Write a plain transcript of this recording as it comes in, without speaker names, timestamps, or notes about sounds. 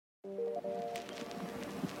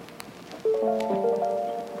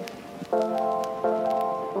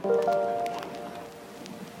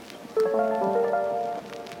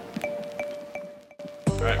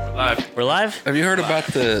We're live? Have you heard about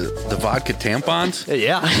the vodka tampons?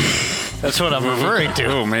 Yeah. That's what I'm referring to.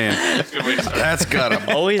 Oh, man. That's got him.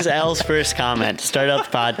 Always Al's first comment to start out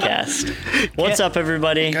the podcast. What's up,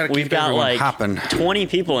 everybody? We've got like hopping. 20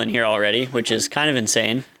 people in here already, which is kind of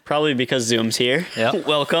insane. Probably because Zoom's here. Yep.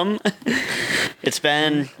 Welcome. It's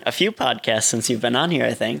been a few podcasts since you've been on here,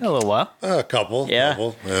 I think. A little while. A couple.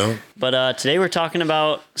 Yeah. Yeah. But today we're talking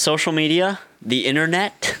about social media, the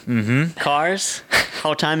internet, cars,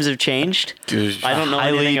 how times have changed. I don't know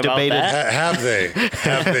Highly anything about debated. that. Have they?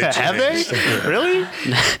 Have they? Really?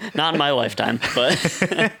 Not in my lifetime, but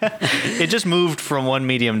It just moved from one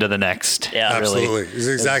medium to the next. yeah. Really. Absolutely. It's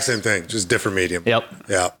the exact same thing, just different medium. Yep.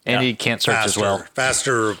 Yeah. And Yeah. you can't search as well.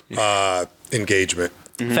 Faster engagement.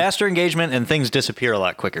 Faster engagement, and things disappear a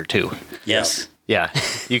lot quicker too. Yes. Yeah,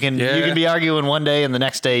 you can be arguing one day, and the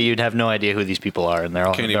next day you'd have no idea who these people are, and they're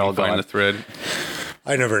all Can't they're all even find gone. the thread.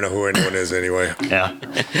 I never know who anyone is anyway. Yeah.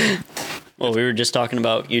 Well, we were just talking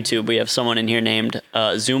about YouTube. We have someone in here named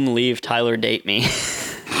Zoom Leave Tyler Date Me.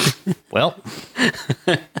 Well,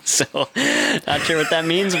 So, not sure what that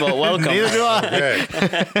means, but welcome. neither do I.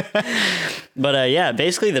 Okay. But yeah,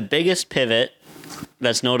 basically the biggest pivot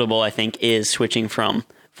that's notable, I think, is switching from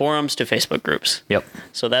forums to Facebook groups. Yep.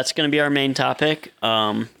 So that's going to be our main topic.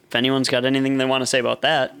 If anyone's got anything they want to say about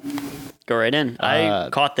that, go right in. I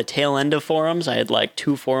caught the tail end of forums. I had like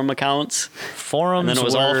 2 forum accounts, Forums and then it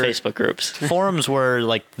was all were- Facebook groups. Forums were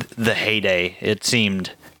like the heyday, it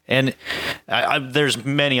seemed. And there's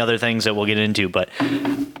many other things that we'll get into, but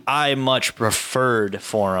I much preferred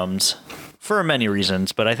forums for many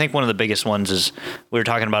reasons. But I think one of the biggest ones is, we were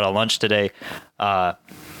talking about at lunch today,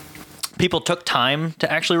 people took time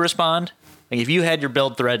to actually respond. Like if you had your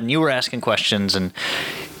build thread and you were asking questions, and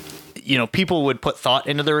people would put thought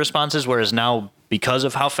into their responses, whereas now, because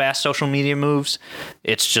of how fast social media moves,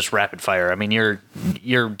 it's just rapid fire. I mean,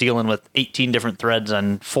 you're dealing with 18 different threads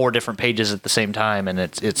on 4 different pages at the same time, and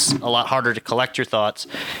it's a lot harder to collect your thoughts.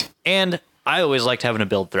 And I always liked having a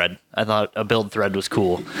build thread. I thought a build thread was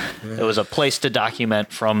cool. It was a place to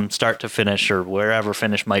document from start to finish, or wherever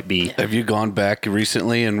finish might be. Have you gone back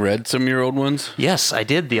recently and read some of your old ones? Yes, I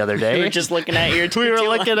did the other day. We were just looking at your We were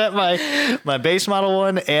looking at my base model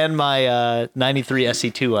one and my 93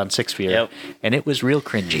 SE2 on 6-Sphere, Yep. and it was real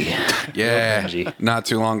cringy. Yeah. Real cringy. Not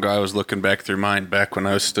too long ago, I was looking back through mine back when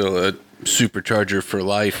I was still a supercharger for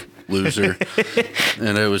life loser,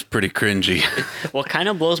 and it was pretty cringy. What kind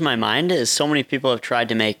of blows my mind is so many people have tried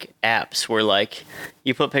to make apps where like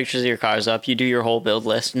you put pictures of your cars up, you do your whole build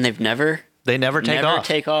list, and they never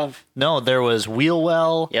take off. No, there was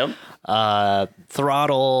Wheelwell. Yep.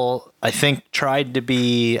 Throttle, I think, tried to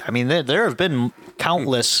be. I mean, there have been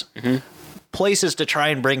countless places to try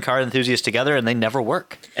and bring car enthusiasts together, and they never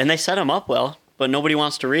work. And they set them up well, but nobody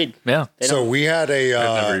wants to read. Yeah. They So don't- we had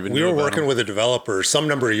never even we knew were about working them. with a developer some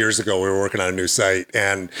number of years ago. We were working on a new site,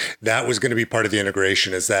 and that was going to be part of the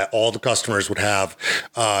integration, is that all the customers would have,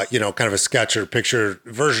 kind of a sketch or picture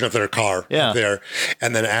version of their car up there.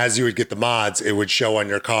 And then as you would get the mods, it would show on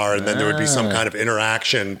your car, and then there would be some kind of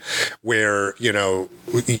interaction where,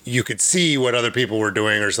 you could see what other people were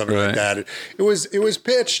doing or something like Right. that. It was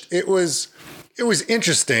pitched. It was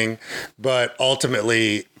interesting, but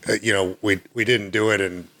ultimately, we didn't do it.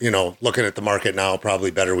 And, looking at the market now, probably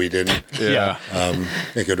better we didn't. Yeah. I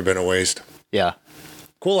think it would have been a waste. Yeah.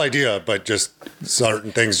 Cool idea, but just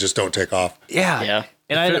certain things just don't take off. Yeah. Yeah.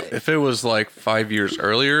 And If it was like 5 years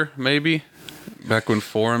earlier, maybe back when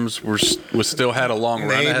forums was still had a long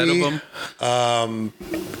run ahead of Maybe. them.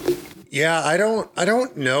 Yeah, I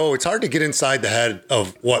don't know. It's hard to get inside the head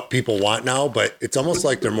of what people want now, but it's almost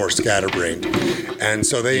like they're more scatterbrained. And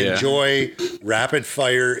so they Yeah. enjoy rapid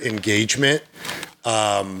fire engagement.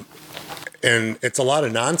 And it's a lot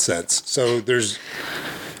of nonsense. So there's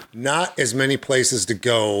not as many places to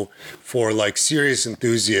go for like serious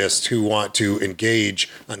enthusiasts who want to engage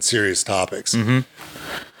on serious topics.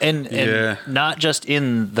 And Yeah. not just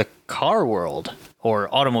in the car world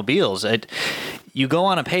or automobiles. You go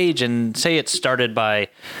on a page and say it's started by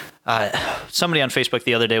somebody on Facebook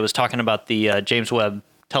the other day was talking about the James Webb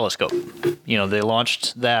Telescope. They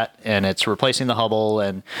launched that, and it's replacing the Hubble,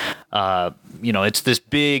 and it's this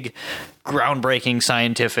big, groundbreaking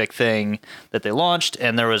scientific thing that they launched,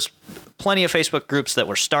 and there was plenty of Facebook groups that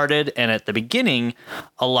were started, and at the beginning,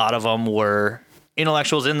 a lot of them were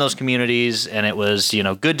intellectuals in those communities, and it was,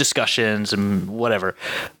 good discussions and whatever.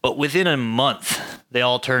 But within a month, they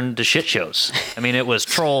all turned to shit shows. I mean, it was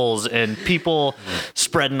trolls and people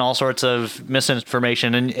spreading all sorts of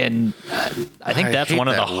misinformation. And I think that's hate one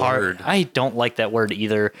of the that hard. word. I don't like that word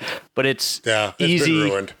either, but it's Yeah, it's easy. been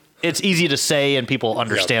ruined. It's easy to say, and people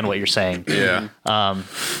understand what you're saying. Yeah.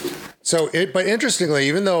 But interestingly,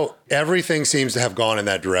 even though everything seems to have gone in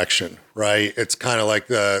that direction, right? It's kind of like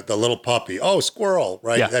the little puppy. Oh, squirrel,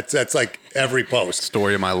 right? Yeah. That's like every post.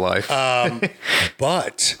 Story of my life.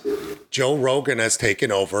 But Joe Rogan has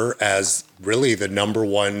taken over as really the number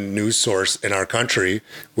one news source in our country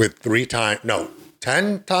with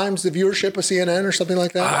 10 times the viewership of CNN or something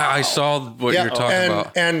like that. I saw what you're talking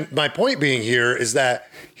about. And my point being here is that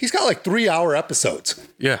he's got like 3-hour episodes.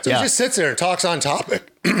 Yeah. So he just sits there and talks on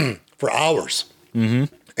topic for hours.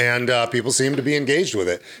 Mm-hmm. And people seem to be engaged with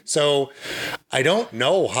it. So I don't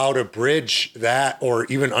know how to bridge that or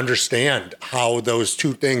even understand how those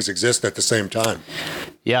two things exist at the same time.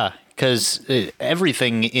 Yeah, because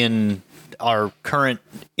everything in our current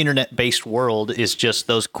internet-based world is just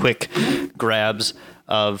those quick grabs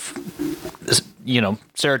of,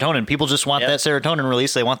 serotonin. People just want that serotonin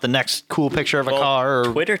release. They want the next cool picture of a car.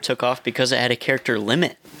 Twitter took off because it had a character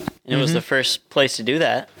limit. And it was the first place to do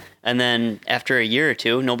that. And then after a year or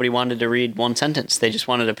two, nobody wanted to read one sentence. They just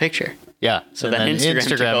wanted a picture. Yeah. So then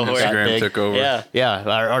Instagram took over. Yeah. Yeah.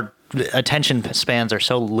 Our attention spans are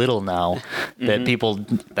so little now that people,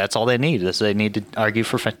 that's all they need is they need to argue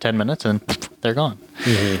for 10 minutes and they're gone.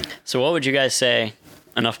 Mm-hmm. So what would you guys say,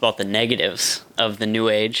 enough about the negatives of the new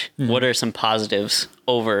age, what are some positives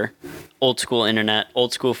over old school internet,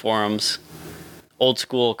 old school forums, old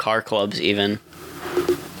school car clubs even?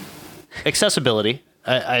 Accessibility,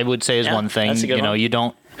 I would say, is one thing. That's a good one. You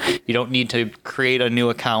don't need to create a new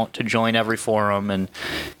account to join every forum and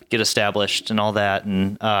get established and all that.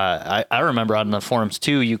 And I remember on the forums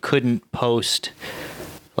too, you couldn't post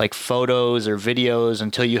like photos or videos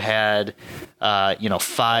until you had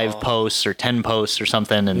 5 posts or 10 posts or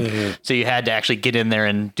something, and so you had to actually get in there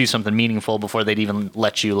and do something meaningful before they'd even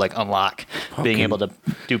let you like unlock being able to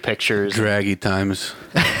do pictures. Draggy times.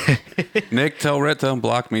 Nick, tell Rhett to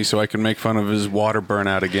unblock me so I can make fun of his water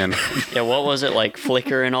burnout again. Yeah, what was it, like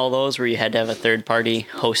Flickr and all those, where you had to have a third-party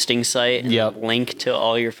hosting site and link to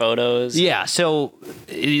all your photos? Yeah, so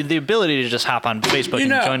the ability to just hop on Facebook and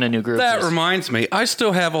join a new group. That reminds me, I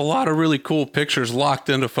still have a lot of really cool pictures locked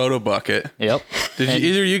into PhotoBucket. Yep. Did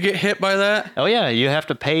you get hit by that? Oh, yeah, you have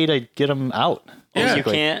to pay to get them out. Yeah, you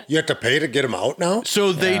can't. You have to pay to get them out now?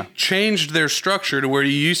 So they changed their structure to where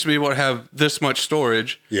you used to be able to have this much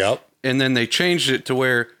storage. Yep. And then they changed it to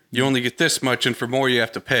where you only get this much, and for more you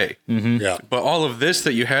have to pay. Mm-hmm. Yeah. But all of this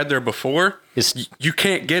that you had there before, you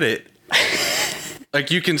can't get it. Like,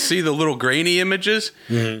 you can see the little grainy images,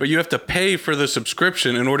 but you have to pay for the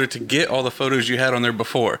subscription in order to get all the photos you had on there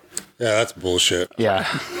before. Yeah, that's bullshit. Yeah.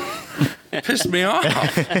 It pissed me off.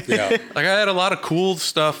 Yeah. Like, I had a lot of cool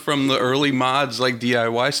stuff from the early mods, like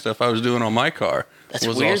DIY stuff I was doing on my car. That's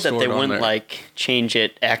weird that they wouldn't, like, change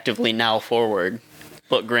it actively now forward,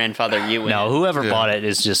 but grandfather you in. No, whoever bought it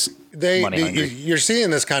is just money hungry. You're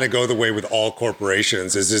seeing this kind of go the way with all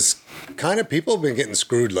corporations, is this kind of people have been getting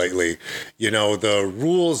screwed lately. The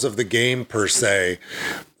rules of the game per se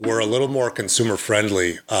were a little more consumer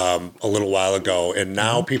friendly a little while ago, and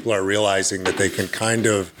now people are realizing that they can kind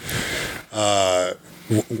of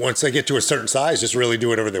once they get to a certain size, just really do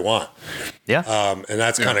whatever they want. Yeah. And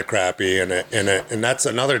that's kind of crappy, and that's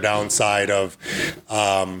another downside of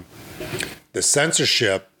the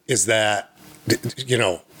censorship is that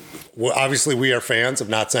well, obviously we are fans of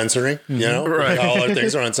not censoring, right. All our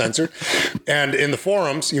things are uncensored. And in the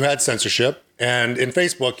forums, you had censorship. And in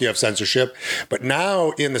Facebook, you have censorship. But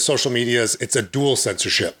now in the social medias, it's a dual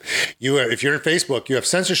censorship. If you're in Facebook, you have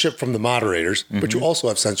censorship from the moderators, but you also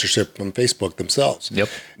have censorship from Facebook themselves. Yep.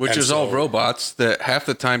 Which is all robots that half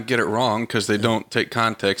the time get it wrong because they don't take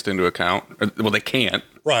context into account. Well, they can't.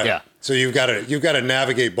 Right. Yeah. So you've got to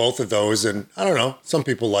navigate both of those, and I don't know. Some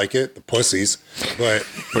people like it, the pussies, but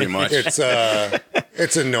pretty much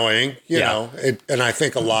it's annoying, you know. And I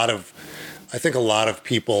think a lot of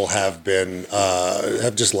people have been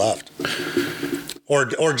have just left,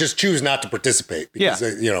 or just choose not to participate because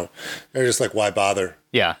they're just like, why bother?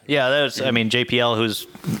 Yeah. JPL,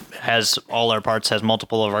 has all our parts, has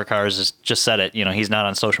multiple of our cars, has just said it. He's not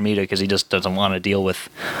on social media because he just doesn't want to deal with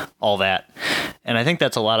all that. And I think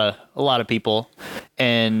that's a lot of people.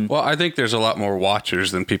 And well, I think there's a lot more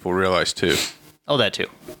watchers than people realize too. Oh, that too,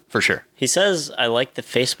 for sure. He says, I like the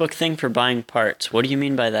Facebook thing for buying parts. What do you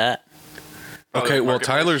mean by that? Okay, well,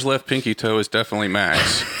 Tyler's left pinky toe is definitely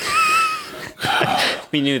Max.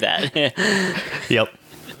 We knew that. Yep.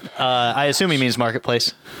 I assume he means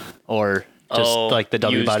marketplace, or just like the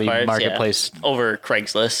W body parts, marketplace over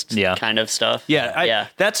Craigslist, kind of stuff. Yeah,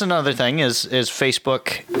 that's another thing. Is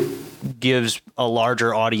Facebook gives a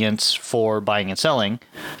larger audience for buying and selling.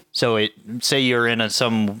 So say you're in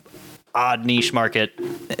some odd niche market,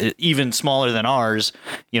 even smaller than ours,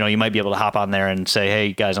 you might be able to hop on there and say,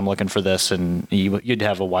 hey guys, I'm looking for this, and you'd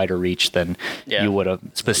have a wider reach than you would a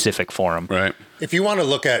specific forum. Right. If you want to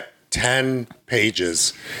look at 10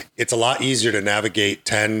 pages, it's a lot easier to navigate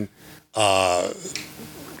 10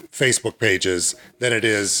 Facebook pages than it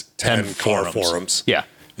is 10 car forums. Yeah.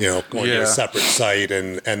 Going to a separate site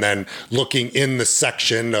and then looking in the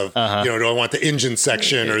section of, do I want the engine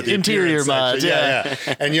section or the interior mods? Yeah.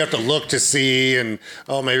 And you have to look to see, and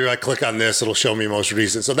maybe if I click on this, it'll show me most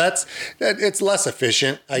recent. So it's less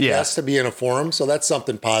efficient, I guess, to be in a forum. So that's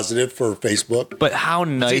something positive for Facebook. But how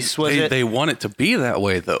nice was it? They want it to be that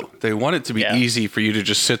way, though. They want it to be easy for you to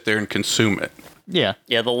just sit there and consume it. Yeah.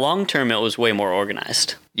 Yeah, the long term, it was way more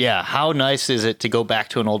organized. Yeah, how nice is it to go back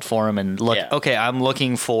to an old forum and look, okay, I'm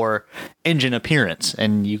looking for engine appearance,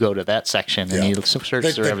 and you go to that section and you search through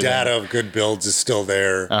everything. The data of good builds is still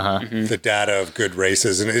there. The data of good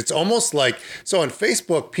races. And it's almost like, so on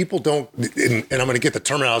Facebook, people don't, and I'm going to get the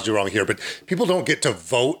terminology wrong here, but people don't get to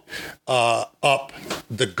vote up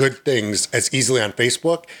the good things as easily on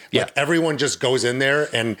Facebook. Like everyone just goes in there,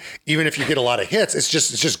 and even if you get a lot of hits, it's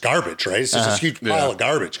just garbage, right? It's just this huge pile of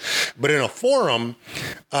garbage. But in a forum,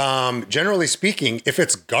 generally speaking, if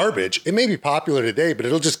it's garbage, it may be popular today, but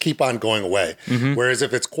it'll just keep on going away. Whereas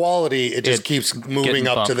if it's quality, it just keeps moving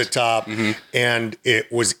up to the top, and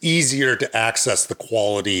it was easier to access the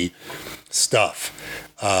quality stuff,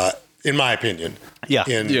 in my opinion,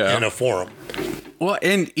 in a forum. Well,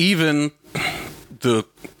 and even the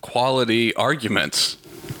quality arguments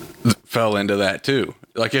fell into that too.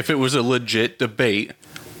 Like if it was a legit debate,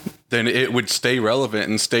 then it would stay relevant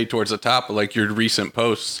and stay towards the top of like your recent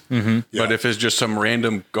posts. But if it's just some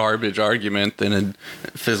random garbage argument, then it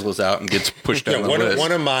fizzles out and gets pushed down the list.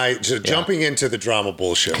 One of my, jumping into the drama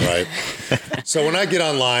bullshit, right? So when I get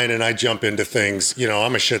online and I jump into things,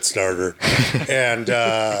 I'm a shit starter. And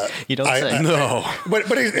you don't say. No. But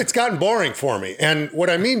it's gotten boring for me. And what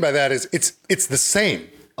I mean by that is it's the same.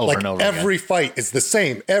 Over and over every fight is the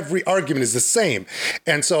same. Every argument is the same.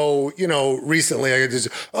 And so, recently I just,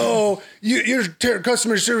 your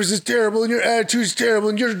customer service is terrible and your attitude is terrible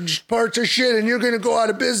and your parts are shit and you're going to go out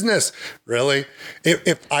of business. Really?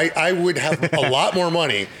 If I would have a lot more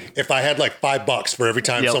money if I had like $5 for every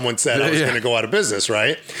time someone said I was going to go out of business,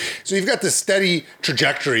 right? So you've got this steady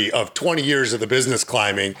trajectory of 20 years of the business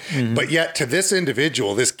climbing, but yet to this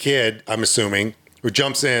individual, this kid, I'm assuming, who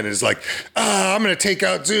jumps in and is like, I'm going to take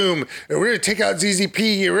out Zoom, or we're going to take out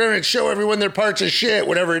ZZP, or we're going to show everyone their parts of shit,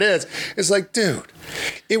 whatever it is. It's like, dude,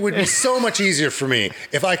 it would be so much easier for me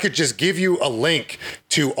if I could just give you a link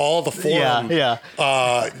to all the forum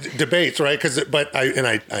debates, right?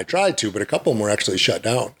 I tried to, but a couple of them were actually shut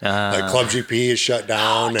down. Like Club GP is shut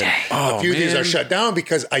down, and a few of these are shut down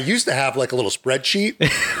because I used to have like a little spreadsheet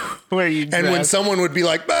where you when someone would be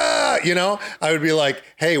like, I would be like,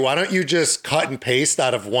 hey, why don't you just cut and paste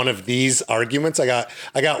out of one of these arguments? I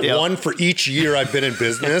got one for each year I've been in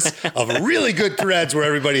business of really good threads where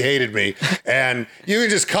everybody hated me, and you can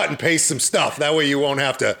just cut and paste some stuff. That way you won't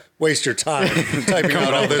have to waste your time typing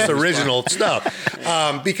out all this original stuff.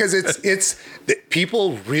 Because it's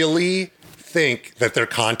people really think that their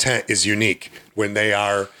content is unique when they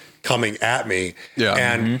are coming at me.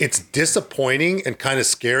 And it's disappointing and kind of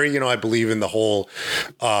scary. I believe in the whole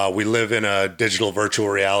we live in a digital virtual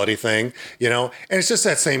reality thing, and it's just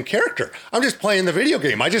that same character. I'm just playing the video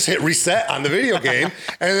game. I just hit reset on the video game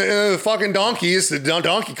and the fucking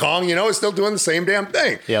Donkey Kong, is still doing the same damn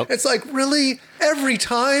thing. It's like, really? Every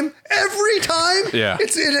time? Yeah.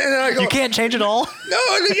 And I go, you can't change it all? No,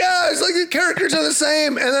 it's like the characters are the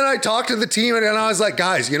same. And then I talked to the team and I was like,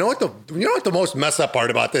 guys, you know what the most messed up part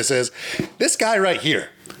about this is? This guy right here.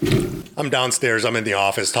 I'm downstairs, I'm in the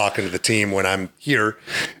office talking to the team when I'm here.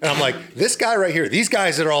 And I'm like, this guy right here, these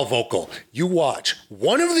guys that are all vocal, you watch.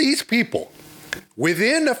 One of these people,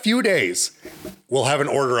 within a few days, we'll have an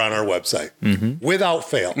order on our website without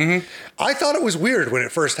fail. I thought it was weird when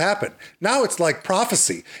it first happened. Now it's like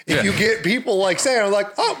prophecy. If you get people like saying, I'm like,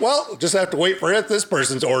 oh, well, just have to wait for this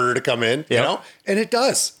person's order to come in, and it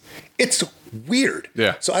does. It's weird.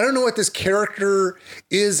 So I don't know what this character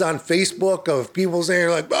is on Facebook of people saying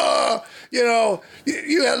like,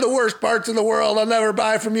 you have the worst parts in the world. I'll never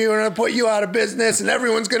buy from you and I'll put you out of business and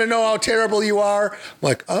everyone's going to know how terrible you are. I'm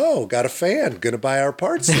like, got a fan. Going to buy our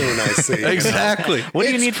parts soon, I see. Exactly. What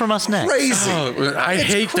do you need from us next? Crazy. I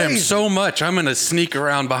hate them so much. I'm going to sneak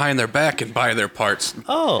around behind their back and buy their parts.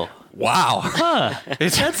 Wow.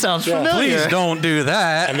 That sounds familiar. Please don't do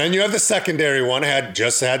that. And then you have the secondary one. I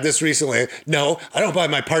just had this recently. No, I don't buy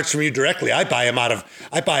my parts from you directly. I buy them out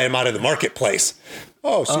of the marketplace.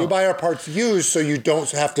 Oh, so you buy our parts used so you don't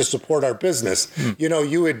have to support our business. You know,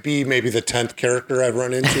 you would be maybe the 10th character I've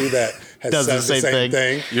run into that has Does said the same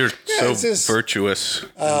thing. You're so virtuous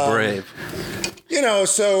and brave. You know,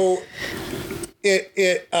 so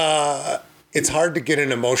it's hard to get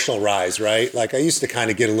an emotional rise, right? Like I used to kind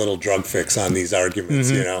of get a little drug fix on these arguments,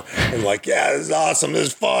 you know. I'm like, yeah, this is awesome, this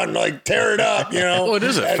is fun, like tear it up, you know. Well, it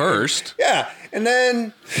is at first. Yeah. And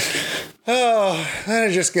then then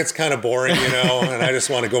it just gets kind of boring, you know, and I just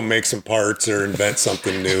want to go make some parts or invent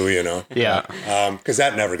something new, you know. Yeah. Because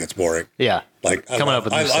that never gets boring. Yeah. Like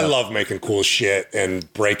I love making cool shit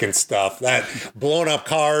and breaking stuff. That blowing up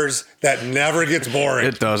cars, that never gets boring.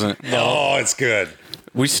 It doesn't. No. Oh, it's good.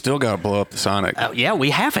 We still got to blow up the Sonic. Yeah,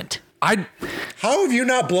 we haven't. How have you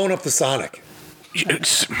not blown up the Sonic?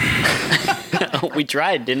 We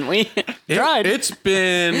tried, didn't we? It's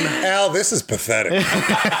been... Al, this is pathetic.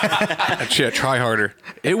 Shit, try harder.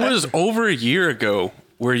 It was over a year ago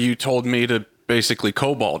where you told me to basically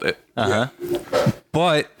cobalt it.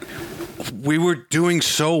 But we were doing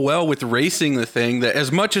so well with racing the thing that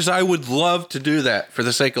as much as I would love to do that for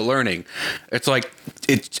the sake of learning, it's like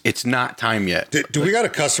it's not time yet. Do we got a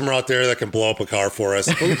customer out there that can blow up a car for us?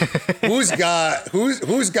 Who's got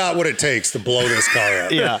what it takes to blow this car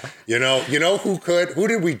up? Yeah. You know who could? Who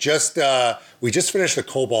did we just finished the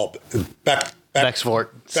Cobalt Bexford.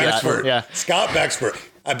 Yeah. Scott Bexford.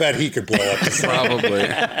 I bet he could blow up the Sonic. Probably.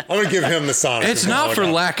 I'm going to give him the Sonic. It's not for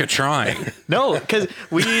lack of trying. No, because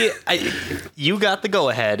you got the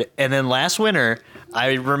go-ahead, and then last winter,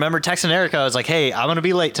 I remember texting Erica. I was like, hey, I'm going to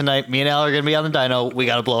be late tonight. Me and Al are going to be on the dyno. We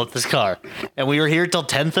got to blow up this car. And we were here till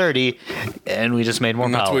 10:30, and we just made more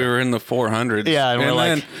power. We were in the 400s. Yeah, and we're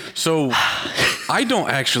like... So I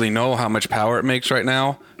don't actually know how much power it makes right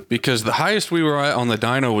now, because the highest we were at on the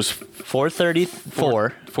dyno was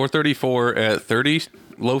 434. 434 at 30...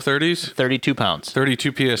 Low 30s? 32 pounds.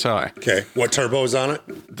 32 PSI. Okay. What turbo is on it?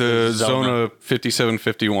 The Zona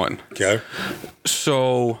 5751. Okay.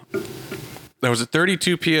 So that was at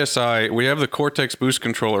 32 PSI. We have the Cortex boost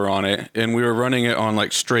controller on it, and we were running it on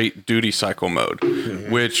like straight duty cycle mode,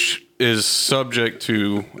 which is subject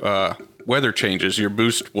to weather changes. Your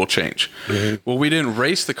boost will change. Well, we didn't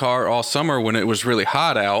race the car all summer when it was really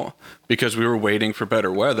hot out because we were waiting for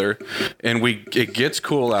better weather, and it gets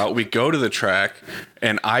cool out. We go to the track,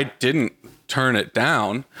 and I didn't turn it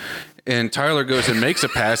down, and Tyler goes and makes a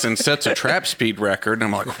pass and sets a trap speed record, and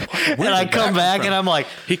I'm like, and I come back and I'm like,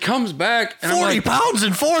 he comes back and 40 I'm like, pounds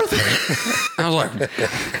in fourth. I was like,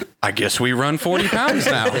 I guess we run 40 pounds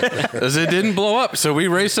now, because it didn't blow up. So we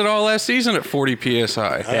raced it all last season at 40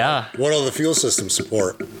 PSI. Yeah. What all the fuel systems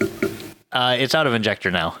support? It's out of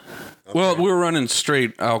injector now. Well, we were running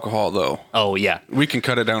straight alcohol, though. Oh, yeah. We can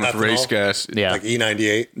cut it down with race gas. Yeah. Like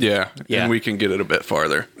E98? Yeah. And we can get it a bit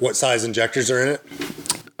farther. What size injectors are in it?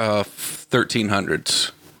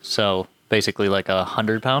 1300s. So basically like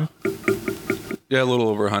 100 pound? Yeah, a little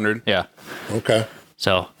over 100. Yeah. Okay.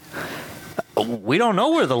 So we don't know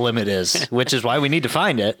where the limit is, which is why we need to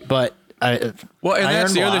find it. But well, and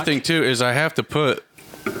that's the other thing too, is I have to put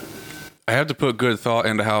good thought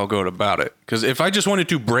into how I'll go about it. Because if I just wanted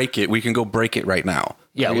to break it, we can go break it right now.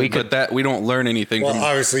 Yeah, we could. But that we don't learn anything. Well, from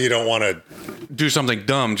obviously you don't want to do something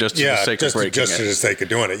dumb just for the sake of breaking it. Just for the sake of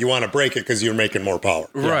doing it. You want to break it because you're making more power.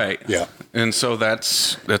 Right. Yeah. And so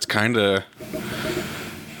that's kind of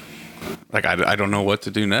like I don't know what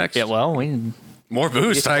to do next. Yeah. Well, more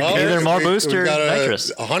boost. Either more boost or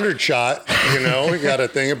nitrous. 100 shot. We got a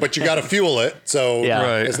thing, but you got to fuel it. So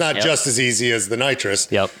it's not just as easy as the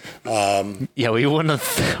nitrous. Yep. We wouldn't want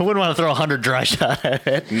to throw 100 dry shot at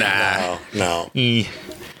it. Nah. No.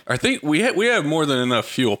 I think we have more than enough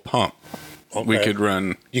fuel pump. Okay. We could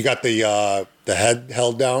run. You got the head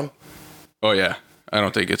held down? Oh yeah. I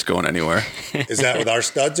don't think it's going anywhere. Is that with our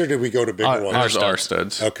studs, or did we go to bigger ones? Our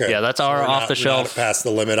studs. Okay. Yeah, that's our off-the-shelf. We're not past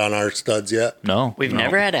the limit on our studs yet? No. We've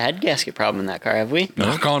never had a head gasket problem in that car, have we?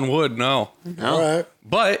 Knock on wood, no. No. All right.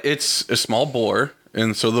 But it's a small bore,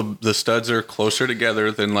 and so the studs are closer together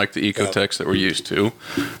than like the Ecotechs that we're used to.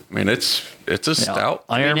 I mean, it's a stout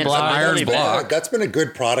iron block. That's been a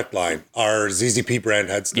good product line. Our ZZP brand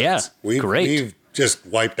head studs. Yeah, great. We've just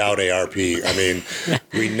wiped out ARP. I mean,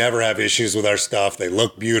 we never have issues with our stuff. They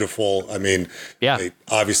look beautiful. I mean, they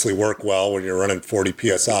obviously work well when you're running 40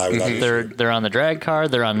 PSI. They're on the drag car.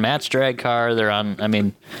 They're on Matt's drag car. They're on,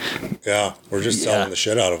 yeah, we're just selling the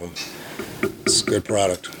shit out of them. It's a good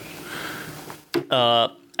product.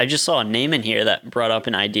 I just saw a name in here that brought up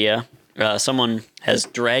an idea. someone has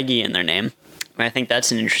Draggy in their name, and I think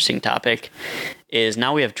that's an interesting topic, is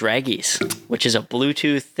now we have Draggies, which is a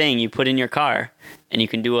Bluetooth thing you put in your car, and you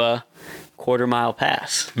can do a quarter-mile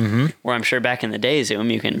pass. Mm-hmm. Where I'm sure back in the day, Zoom,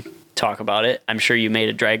 you can talk about it. I'm sure you made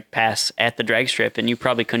a drag pass at the drag strip, and you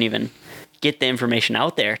probably couldn't even get the information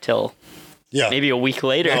out there till maybe a week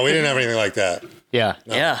later. No, we didn't have anything like that. Yeah.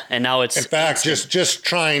 No. Yeah, and now it's... In fact, just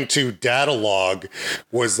trying to data log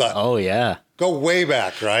was... oh, yeah. Go way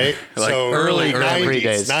back, right? Like early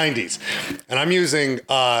 90s. And I'm using,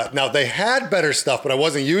 now they had better stuff, but I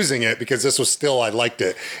wasn't using it because this was still, I liked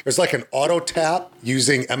it. It was like an auto tap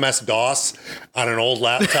using MS-DOS on an old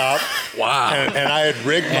laptop. Wow. And I had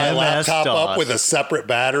rigged my laptop up with a separate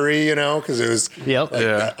battery, because it was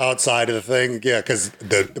outside of the thing. Yeah, because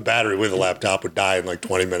the battery with the laptop would die in like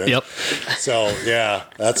 20 minutes. Yep. So, yeah,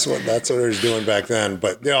 that's what it was doing back then.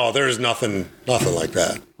 But, there's nothing like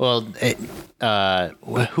that. Well,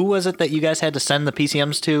 who was it that you guys had to send the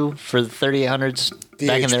PCMs to for the 3800s? DHP.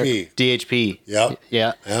 Back in there? DHP. Yep.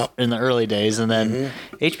 Yeah. In the early days. And then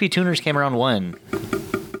HP tuners came around when?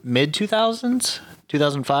 Mid-2000s?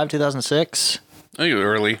 2005, 2006? I think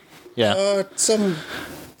early. Yeah.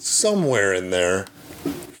 Somewhere in there.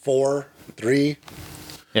 4, 3.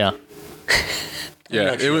 Yeah.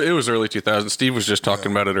 Yeah, it was early 2000s. Steve was just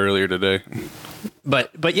talking about it earlier today.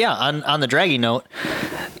 But yeah, on the Draggy note,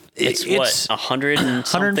 it's what,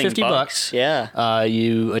 150 bucks. Yeah.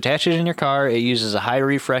 You attach it in your car. It uses a high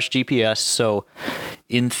refresh GPS. So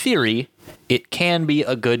in theory, it can be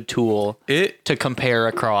a good tool to compare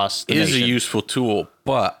across the nation. It is a useful tool,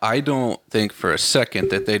 but I don't think for a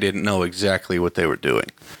second that they didn't know exactly what they were doing.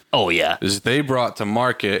 Oh, yeah. Is they brought to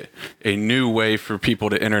market a new way for people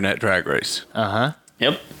to internet drag race. Uh-huh.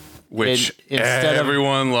 Yep. Which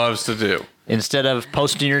everyone loves to do. Instead of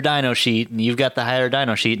posting your dyno sheet, and you've got the higher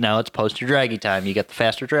dyno sheet, now it's post your draggy time. You got the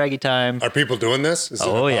faster draggy time. Are people doing this? Is it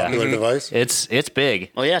a popular device? It's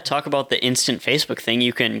big. Well, yeah, talk about the instant Facebook thing.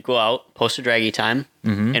 You can go out, post a draggy time,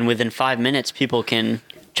 and within 5 minutes, people can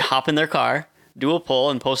hop in their car, do a poll,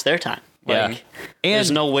 and post their time. And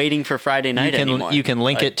there's no waiting for Friday night anymore. You can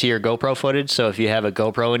link it to your GoPro footage. So if you have a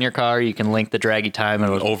GoPro in your car, you can link the draggy time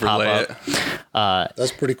and it'll overlay pop up.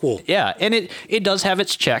 That's pretty cool. Yeah, and it does have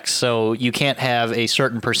its checks. So you can't have a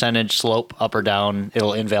certain percentage slope up or down.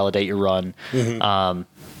 It'll invalidate your run. Mm-hmm.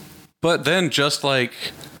 But then just like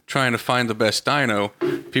trying to find the best dyno,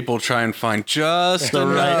 people try and find just the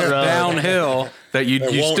right downhill that you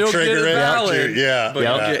still get it valid, but you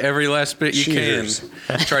get every last bit you can.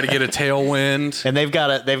 Try to get a tailwind, and they've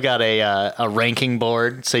got a ranking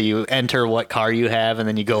board. So you enter what car you have, and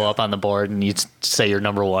then you go up on the board and you say you're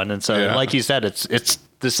number one. And so, like you said, it's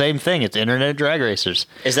the same thing. It's Internet Drag Racers.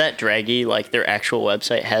 Is that Draggy, like their actual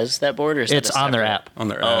website has that board, or is it's on their app? On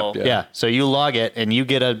their app, yeah. So you log it, and you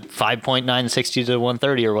get a 5.9 60 to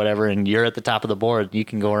 130 or whatever, and you're at the top of the board. You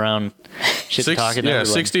can go around talking. Yeah,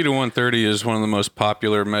 60 to 130 is one of the most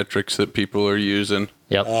popular metrics that people are using.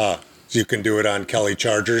 Yep. So you can do it on Kelly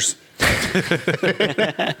Chargers.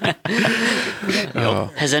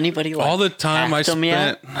 Has anybody all the time I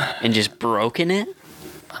spent and just broken it?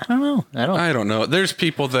 I don't know. I don't know. There's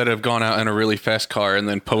people that have gone out in a really fast car and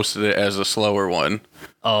then posted it as a slower one.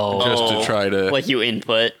 Just to try to like you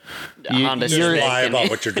input Honda. You're lie about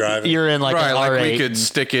what you're driving. You're in like an R8. Like we could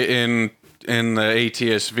stick it in the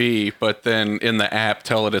ATS-V, but then in the app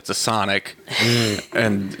tell it it's a Sonic.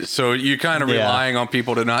 And so you're kind of relying on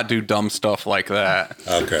people to not do dumb stuff like that.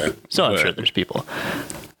 Okay. So I'm sure there's people.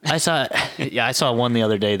 I saw one the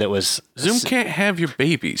other day that was Zoom can't have your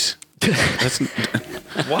babies. That's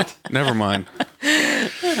what? Never mind.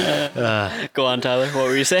 Go on, Tyler. What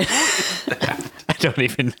were you saying? I don't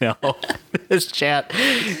even know. This chat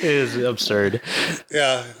is absurd.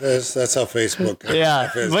 Yeah, that's how Facebook.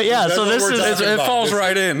 Is. But yeah, so this is it falls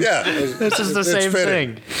right in. Yeah, this is the same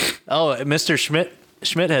thing. Oh, Mr.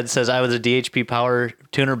 Schmidthead says I was a DHP power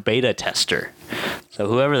tuner beta tester. So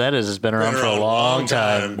whoever that is has been around for a long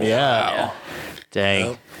time. Wow. Yeah.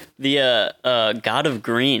 Dang. The God of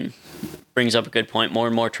Green brings up a good point. More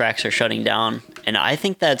and more tracks are shutting down, and I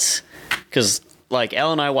think that's because like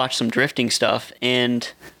Al and I watch some drifting stuff, and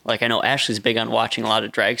like I know Ashley's big on watching a lot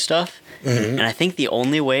of drag stuff, and I think the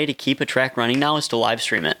only way to keep a track running now is to live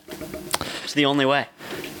stream it. It's the only way.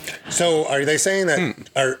 So are they saying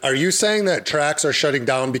that? Are you saying that tracks are shutting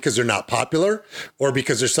down because they're not popular, or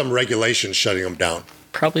because there's some regulations shutting them down?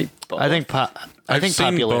 Probably both. I think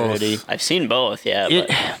popularity. I've seen both, yeah. But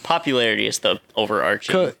popularity is the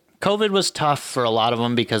overarching. COVID was tough for a lot of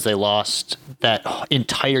them because they lost that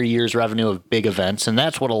entire year's revenue of big events, and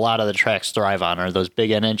that's what a lot of the tracks thrive on, are those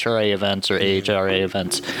big NHRA events or AHRA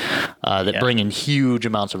events that bring in huge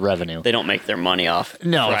amounts of revenue. They don't make their money off.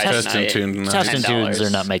 No, Test and tunes, they're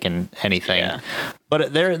not making anything. Yeah.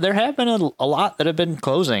 But there have been a lot that have been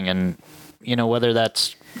closing, and whether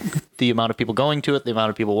that's the amount of people going to it, the amount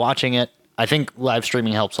of people watching it, I think live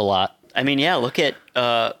streaming helps a lot. I mean, yeah, look at,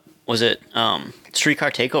 was it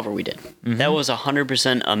Streetcar Takeover we did? Mm-hmm. That was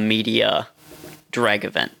 100% a media drag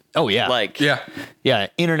event. Oh, yeah. Yeah,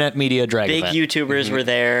 internet media drag event. Big YouTubers were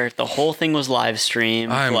there. The whole thing was live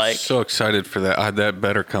streamed. I'm so excited for that. That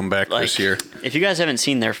better come back this year. If you guys haven't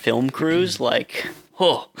seen their film crews, Yeah.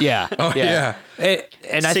 Oh, yeah.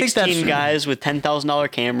 And I think that's 16 guys with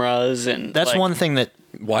 $10,000 cameras, and that's one thing that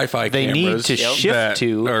Wi-Fi they cameras need to shift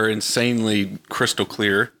to are insanely crystal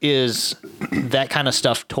clear, is that kind of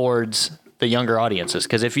stuff towards the younger audiences.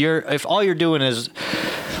 Because if all you're doing is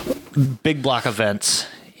big block events,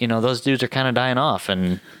 those dudes are kind of dying off,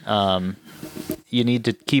 and you need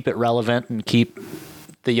to keep it relevant and keep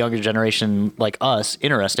the younger generation like us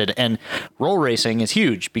interested. And roll racing is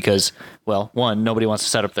huge because, well, one, nobody wants to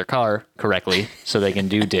set up their car correctly so they can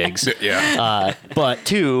do digs. But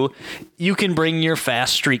two, you can bring your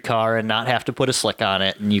fast street car and not have to put a slick on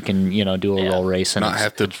it, and you can do a roll race and not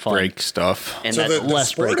have to break stuff. And so the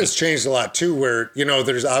sport has changed a lot too, where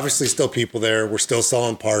there's obviously still people there, we're still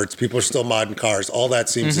selling parts, people are still modding cars, all that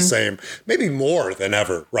seems the same, maybe more than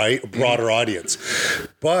ever, right? A broader audience,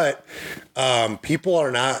 but people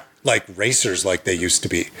are not like racers like they used to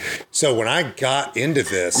be. So when I got into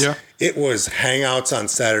this, it was hangouts on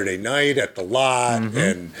Saturday night at the lot,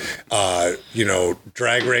 and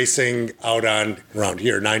drag racing out around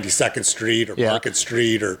here, 92nd Street or Market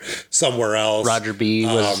Street or somewhere else. Roger B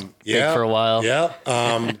was big for a while. Yeah,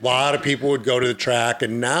 a lot of people would go to the track,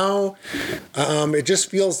 and now it just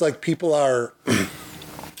feels like people are.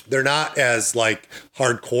 They're not as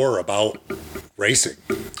hardcore about racing.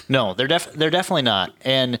 No, they're definitely not.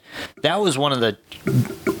 And that was one of the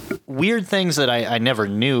weird things that I never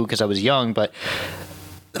knew because I was young, but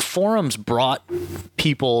the forums brought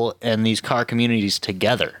people and these car communities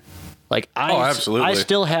together. Absolutely. I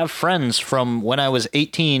still have friends from when I was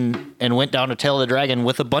 18 and went down to Tail of the Dragon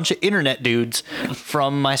with a bunch of internet dudes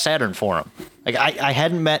from my Saturn forum. I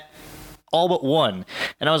hadn't met all but one.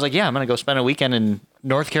 And I was like, I'm going to go spend a weekend in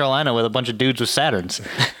North Carolina with a bunch of dudes with Saturns.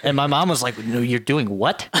 And my mom was like, no, you're doing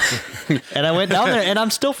what? And I went down there, and I'm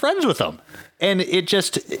still friends with them. And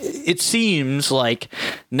it seems like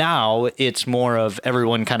now it's more of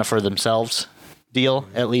everyone kind of for themselves deal.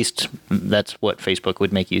 At least that's what Facebook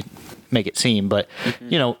would make it seem. But,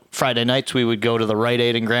 Friday nights we would go to the Rite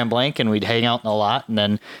Aid in Grand Blanc, and we'd hang out in the lot. And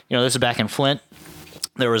then, this is back in Flint.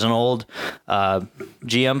 There was an old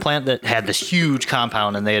GM plant that had this huge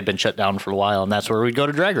compound, and they had been shut down for a while, and that's where we'd go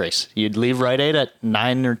to drag race. You'd leave Rite Aid at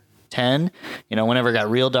 9 or 10, whenever it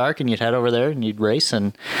got real dark, and you'd head over there and you'd race.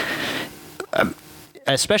 And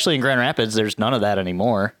especially in Grand Rapids, there's none of that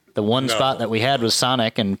anymore. The one spot that we had was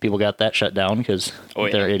Sonic, and people got that shut down because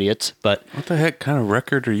they're idiots. But what the heck kind of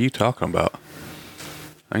record are you talking about?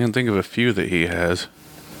 I can think of a few that he has,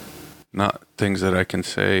 not things that I can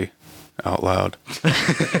say out loud.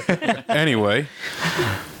 Anyway,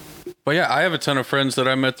 but I have a ton of friends that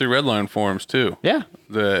I met through Redline forums too. Yeah,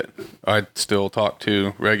 that I still talk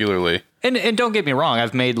to regularly. And don't get me wrong,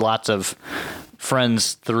 I've made lots of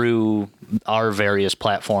friends through our various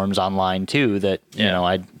platforms online too. That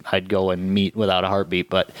I'd go and meet without a heartbeat.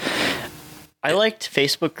 But I liked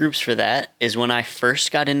Facebook groups for that. Is when I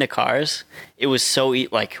first got into cars, it was so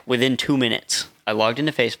within 2 minutes, I logged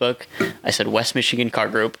into Facebook. I said West Michigan Car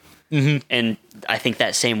Group. And I think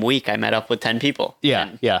that same week I met up with 10 people.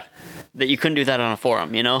 That you couldn't do that on a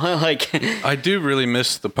forum, I do really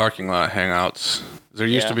miss the parking lot hangouts. There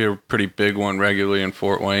used to be a pretty big one regularly in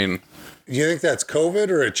Fort Wayne. Do you think that's COVID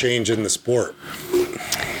or a change in the sport?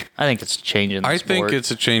 I think it's a change in the sport. I think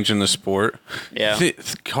it's a change in the sport. Yeah.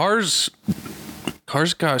 Cars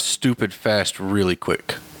got stupid fast really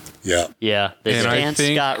quick. Yeah. Yeah. The stance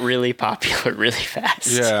got really popular really fast.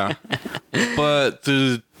 Yeah. But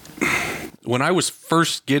when I was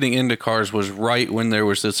first getting into cars was right when there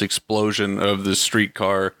was this explosion of the street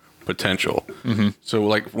car potential. So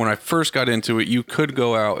when I first got into it, you could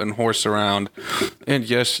go out and horse around, and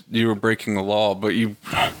yes, you were breaking the law, but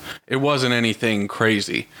it wasn't anything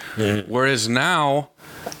crazy. Whereas now,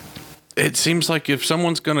 it seems like if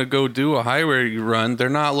someone's going to go do a highway run, they're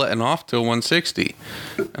not letting off till 160.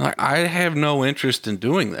 I have no interest in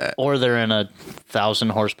doing that. Or they're in a 1,000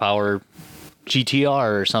 horsepower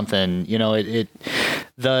GTR or something.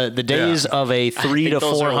 The days of a 300 to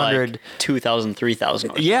 400, like 2,000,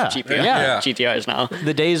 3,000. Yeah, GTRs now.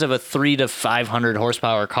 The days of a 300 to 500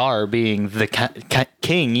 horsepower car being the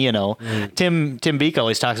king. You know, Tim Beek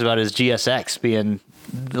always talks about his GSX being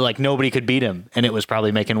like nobody could beat him, and it was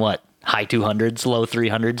probably making what, high 200s, low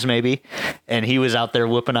 300s maybe, and he was out there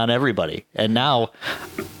whooping on everybody. And now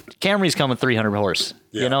Camry's coming 300 horse.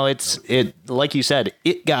 You know, it like you said,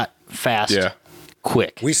 it got fast.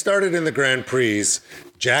 Quick. We started in the Grand Prix.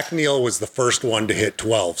 Jack Neal was the first one to hit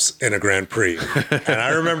 12s in a Grand Prix. And I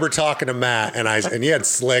remember talking to Matt, and he had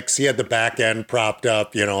slicks, he had the back end propped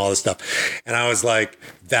up, you know, all this stuff. And I was like,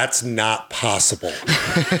 that's not possible.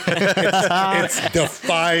 it's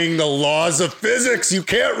defying the laws of physics. You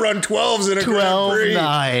can't run 12s in a Grand Prix.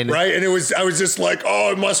 9. Right? And I was just like,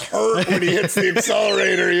 oh, it must hurt when he hits the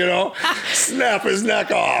accelerator, you know? Snap his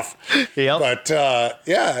neck off. Yep. But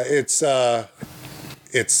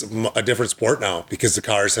it's a different sport now because the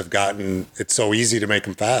cars have gotten, it's so easy to make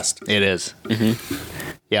them fast. It is.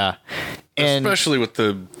 Yeah. And especially with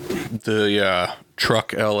the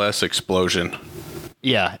truck LS explosion.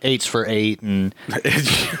 Yeah, 8s for 8 and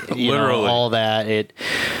you know, all that.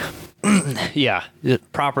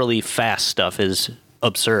 Properly fast stuff is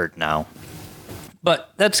absurd now.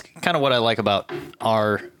 But that's kind of what I like about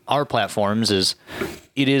our platforms is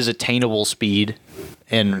it is attainable speed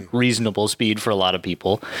and reasonable speed for a lot of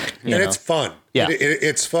people. And it's fun. Yeah.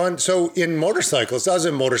 It's fun. So in motorcycles, I was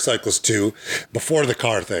in motorcycles too, before the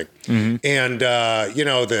car thing. And, you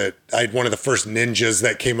know, I had one of the first Ninjas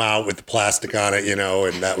that came out with the plastic on it, you know,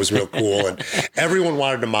 and that was real cool. And everyone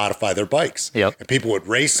wanted to modify their bikes. Yep. And people would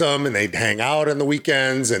race them and they'd hang out on the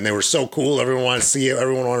weekends and they were so cool. Everyone wanted to see it.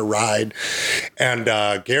 Everyone wanted to ride. And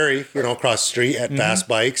Gary, you know, across the street had fast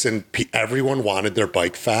bikes and everyone wanted their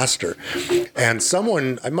bike faster. And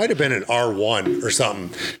I might have been an R1 or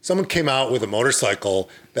something. Someone came out with a motorcycle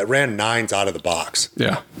that ran 9s out of the box.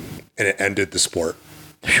 Yeah. And it ended the sport.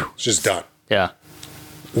 It's just done. Yeah.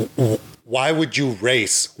 Why would you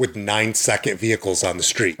race with 9-second vehicles on the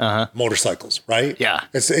street? Motorcycles, right? Yeah.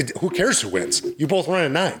 Who cares who wins? You both run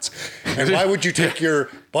in 9s. And why would you take your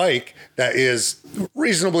bike that is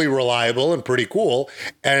reasonably reliable and pretty cool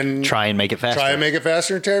and try and make it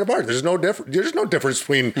faster and tear it apart? There's no difference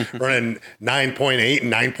between running 9.8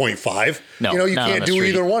 and 9.5. No, you know, you not can't do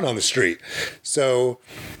either one on the street. So,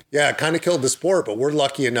 yeah, it kind of killed the sport, but we're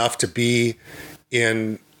lucky enough to be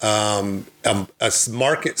in a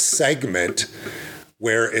market segment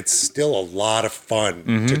where it's still a lot of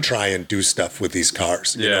fun to try and do stuff with these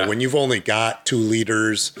cars. You know, when you've only got 2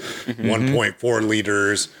 liters, 1.4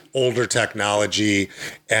 liters, older technology,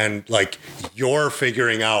 and like you're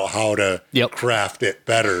figuring out how to craft it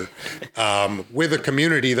better with a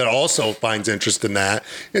community that also finds interest in that.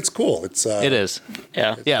 It's cool. It is.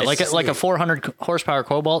 Yeah. Yeah. Like a 400 horsepower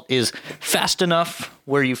Cobalt is fast enough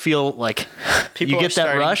where you feel like people you get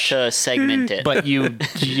that rush to segment it, but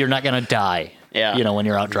you're not going to die. Yeah. You know, when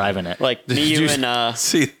you're out driving it. Like and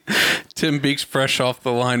see, Tim Beek's fresh off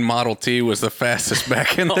the line Model T was the fastest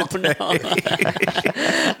back in the day.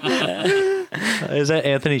 Is that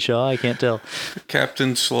Anthony Shaw? I can't tell.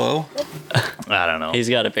 Captain Slow? I don't know. He's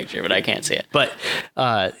got a picture, but I can't see it. But,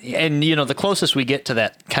 and you know, the closest we get to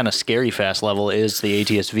that kind of scary fast level is the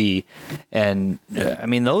ATS-V. And I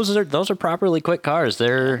mean, those are properly quick cars.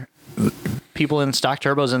 They're people in stock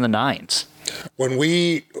turbos in the 9s.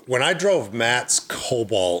 When I drove Matt's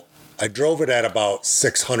Cobalt, I drove it at about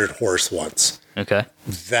 600 horse once. Okay.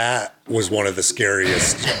 That was one of the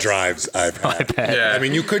scariest drives I've had. I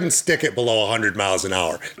mean, you couldn't stick it below 100 miles an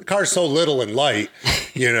hour. The car's so little and light,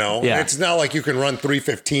 you know. It's not like you can run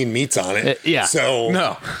 315 meets on it.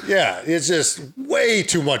 It's just way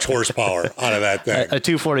too much horsepower out of that thing. A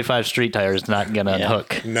 245 street tire is not going to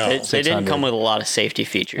unhook. No. They didn't come with a lot of safety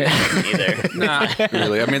features either. Not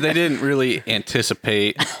really. I mean, they didn't really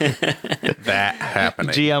anticipate that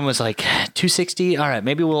happening. GM was like, 260? All right,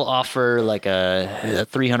 maybe we'll offer like a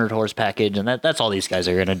 300 horse package, and that's all these guys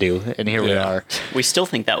are going to do. And here we are. We still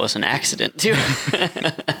think that was an accident, too.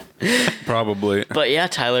 Probably. But yeah,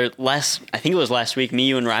 Tyler, I think it was last week, me,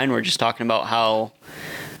 you, and Ryan were just talking about how,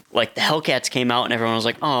 like, the Hellcats came out and everyone was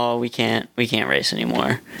like, oh, we can't race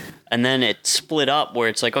anymore. And then it split up where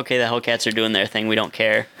it's like, okay, the Hellcats are doing their thing, we don't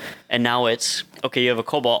care. And now it's, okay, you have a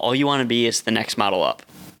Cobalt, all you want to be is the next model up.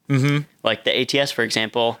 Like the ATS, for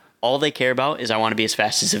example, all they care about is I want to be as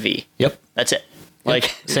fast as a V. Yep. That's it.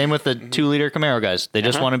 Like same with the 2-liter Camaro guys. They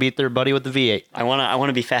just want to beat their buddy with the V8. I want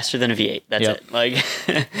to be faster than a V8. That's it. Like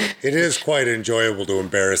it is quite enjoyable to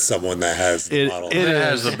embarrass someone that has the model. It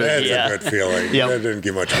has a good feeling. That didn't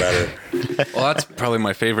get much better. Well, that's probably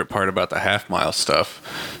my favorite part about the half-mile stuff.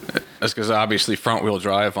 That's because obviously front wheel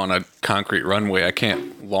drive on a concrete runway, I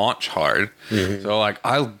can't launch hard. So like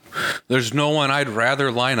there's no one I'd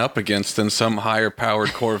rather line up against than some higher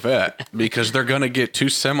powered Corvette because they're going to get 2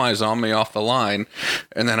 semis on me off the line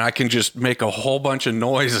and then I can just make a whole bunch of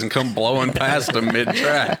noise and come blowing past them mid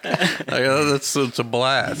track. Like, it's a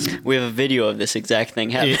blast. We have a video of this exact thing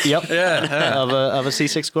happening. Yep. Yeah. Of a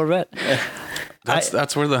C6 Corvette.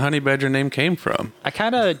 That's where the Honey Badger name came from. I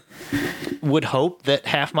kind of would hope that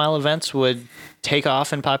half-mile events would take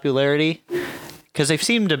off in popularity because they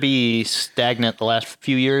seem to be stagnant the last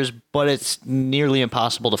few years, but it's nearly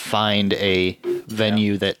impossible to find a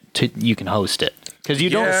venue that you can host it. Because you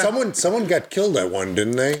don't. Someone got killed at one,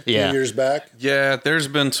 didn't they? A few years back. Yeah, there's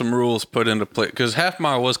been some rules put into play because half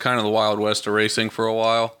mile was kind of the Wild West of racing for a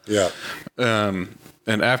while. Yeah.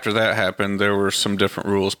 And after that happened, there were some different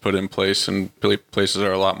rules put in place, and places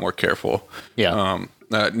are a lot more careful. Yeah.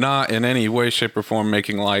 Not in any way, shape, or form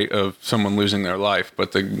making light of someone losing their life,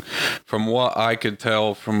 but from what I could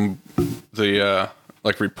tell from the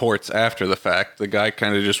reports after the fact, the guy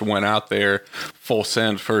kind of just went out there full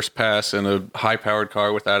send first pass in a high-powered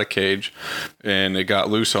car without a cage, and it got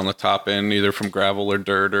loose on the top end, either from gravel or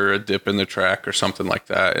dirt or a dip in the track or something like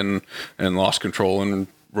that, and lost control and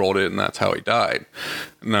rolled it, and that's how he died.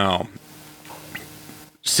 Now,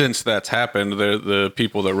 since that's happened, the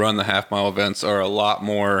people that run the half-mile events are a lot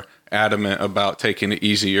more adamant about taking it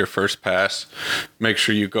easy your first pass. Make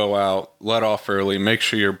sure you go out, let off early, make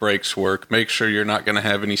sure your brakes work, make sure you're not going to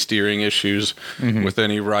have any steering issues with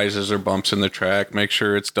any rises or bumps in the track, make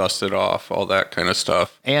sure it's dusted off, all that kind of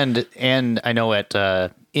stuff. And I know at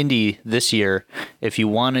Indy this year, if you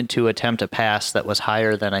wanted to attempt a pass that was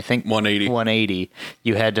higher than I think 180,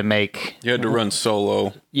 you had to run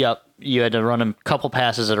solo. Yep. You had to run a couple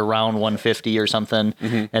passes at around 150 or something,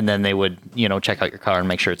 and then they would, check out your car and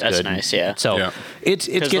make sure it's good. That's nice, yeah. So it's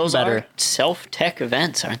getting those better. Are self-tech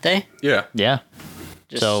events, aren't they? Yeah. Yeah.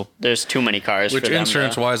 So there's too many cars. Which for them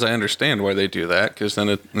insurance-wise, I understand why they do that, because then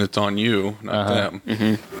it's on you, not them.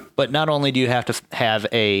 Mm-hmm. But not only do you have to have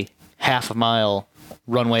a half-mile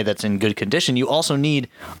runway that's in good condition, you also need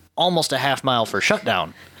almost a half mile for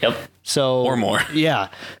shutdown. Yep. So or more. Yeah.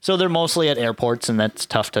 So they're mostly at airports, and that's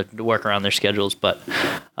tough to work around their schedules. But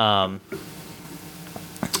run.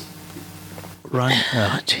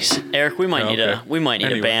 Oh, jeez. Eric, we might need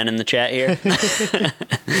a ban in the chat here.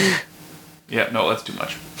 Yeah. No, that's too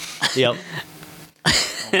much. Yep.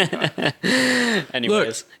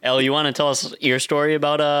 Anyways, Elle, you want to tell us your story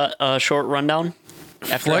about a short rundown?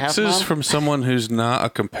 After Flexes from someone who's not a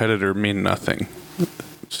competitor mean nothing.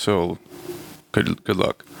 So, good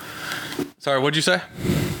luck. Sorry, what'd you say?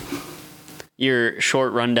 Your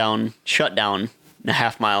short rundown, shutdown, a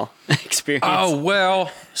half mile experience. Oh,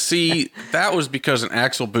 well, see, that was because an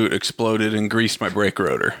axle boot exploded and greased my brake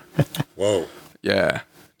rotor. Whoa. Yeah.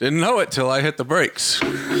 Didn't know it till I hit the brakes.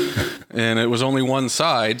 And it was only one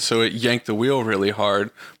side, so it yanked the wheel really hard.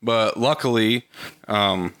 But luckily,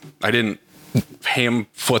 I didn't ham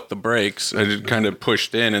foot the brakes. I just kind of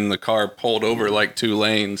pushed in and the car pulled over like 2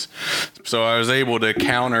 lanes. So I was able to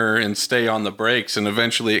counter and stay on the brakes, and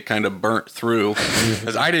eventually it kind of burnt through.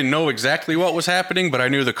 Because I didn't know exactly what was happening, but I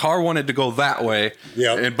knew the car wanted to go that way,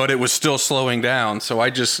 but it was still slowing down. So I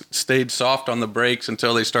just stayed soft on the brakes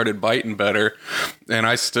until they started biting better. And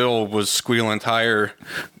I still was squealing tire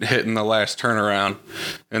hitting the last turnaround.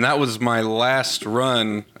 And that was my last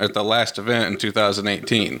run at the last event in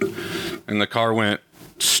 2018. And the car went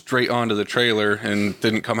straight onto the trailer and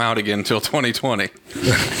didn't come out again until 2020.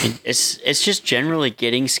 It's just generally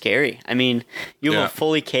getting scary. I mean, you have a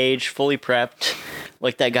fully caged, fully prepped,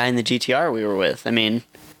 like that guy in the GTR we were with. I mean,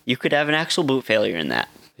 you could have an axle boot failure in that.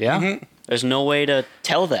 Yeah. Mm-hmm. There's no way to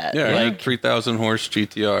tell that. Yeah, like 3,000 horse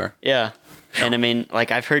GTR. Yeah. And I mean,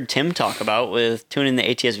 like I've heard Tim talk about with tuning the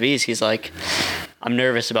ATSVs, he's like, I'm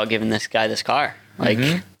nervous about giving this guy this car.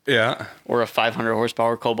 Like, yeah. Or a 500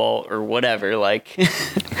 horsepower Cobalt or whatever. Like,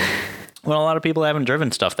 well, a lot of people haven't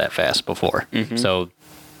driven stuff that fast before, so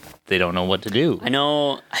they don't know what to do. I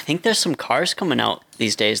know. I think there's some cars coming out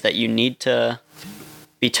these days that you need to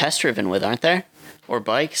be test driven with, aren't there? Or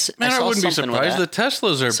bikes. Man, I wouldn't be surprised. The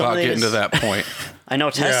Teslas are about getting to that point. I know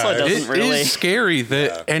Tesla doesn't really. It is scary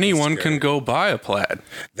that anyone can go buy a Plaid.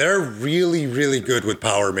 They're really, really good with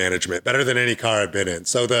power management, better than any car I've been in.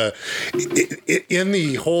 So in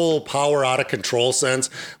the whole power out of control sense,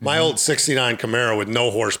 my old '69 Camaro with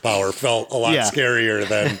no horsepower felt a lot scarier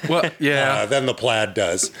than than the Plaid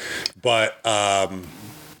does. But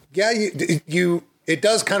it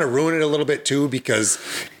does kind of ruin it a little bit too, because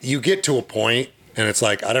you get to a point And it's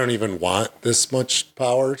like, I don't even want this much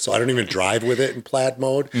power, so I don't even drive with it in plaid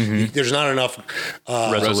mode. There's not enough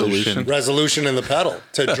resolution in the pedal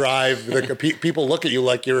to drive. People look at you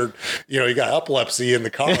like you got epilepsy in the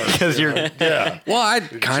car. Because Well,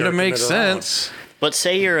 it kind of makes sense. But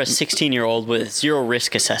say you're a 16-year-old with zero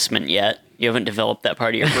risk assessment yet. You haven't developed that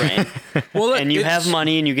part of your brain. Well, and you have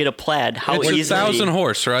money and you get a plaid. How it's easily? 1,000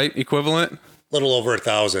 horse, right? Equivalent? Little over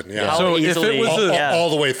 1,000, yeah. How So if easily? it was all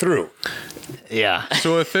the way through. Yeah.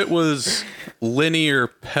 So if it was linear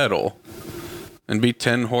pedal, and be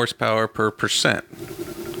 10 horsepower per percent,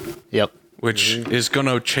 Yep. which is going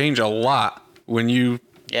to change a lot when you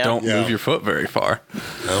don't Yeah. move your foot very far.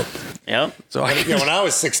 Nope. Yep. So When I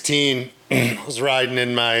was 16, I was riding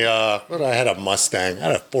in my, I had a Mustang. I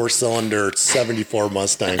had a 4-cylinder 74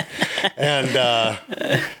 Mustang. And,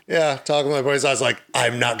 talking to my boys, I was like,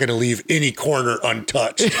 I'm not going to leave any corner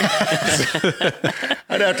untouched.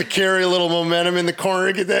 I'd have to carry a little momentum in the corner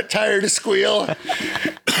to get that tire to squeal.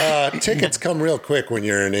 Tickets come real quick when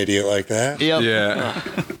you're an idiot like that. Yep. Yeah.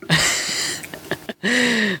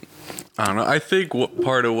 I don't know. I think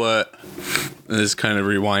part of what is kind of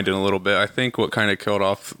rewinding a little bit. I think what kind of killed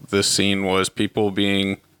off this scene was people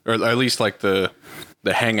being, or at least like the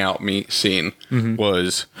hangout meet scene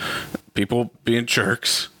was people being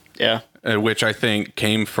jerks. Yeah. Which I think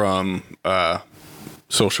came from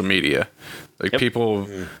social media. Like people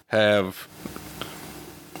have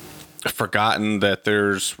forgotten that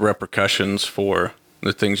there's repercussions for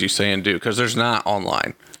the things you say and do because there's not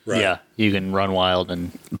online. Right. Yeah. You can run wild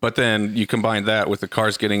and. But then you combine that with the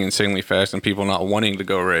cars getting insanely fast and people not wanting to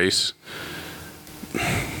go race.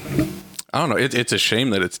 I don't know. It's a shame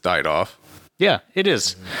that it's died off. Yeah, it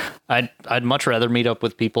is. I'd much rather meet up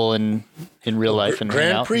with people in real life and hang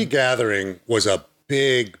Grand out. Prix Gathering was a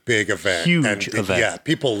big event. Huge event. Yeah,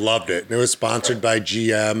 people loved it. And it was sponsored by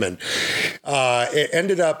GM, and it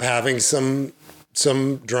ended up having some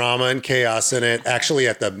drama and chaos in it. Actually,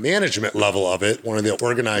 at the management level of it, one of the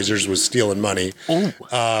organizers was stealing money. And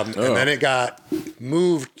then it got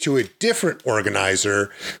moved to a different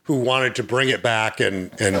organizer who wanted to bring it back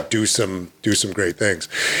and do some great things.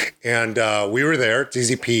 And we were there at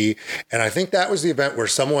ZZP, and I think that was the event where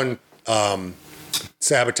someone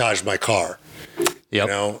sabotaged my car. Yep.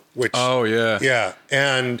 You know, which yeah.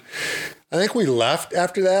 And I think we left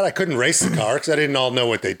after that. I couldn't race the car because I didn't all know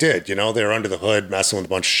what they did. You know, they were under the hood messing with a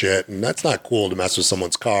bunch of shit, and that's not cool to mess with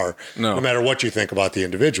someone's car, no matter what you think about the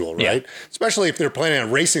individual, right? Yeah. Especially if they're planning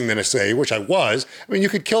on racing the next day, which I was. I mean, you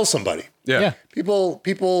could kill somebody. Yeah.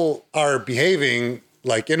 People are behaving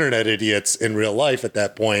like internet idiots in real life at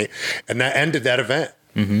that point, and that ended that event.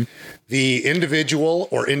 Mm-hmm. The individual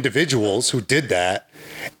or individuals who did that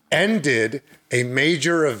ended a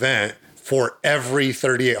major event for every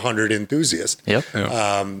 3,800 enthusiast. Yep.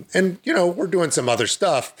 And, you know, we're doing some other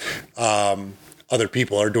stuff. Other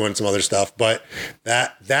people are doing some other stuff, but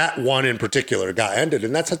that one in particular got ended.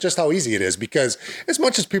 And that's just how easy it is, because as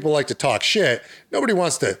much as people like to talk shit, nobody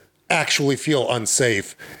wants to actually feel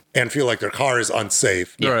unsafe and feel like their car is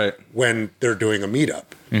unsafe when they're doing a meetup.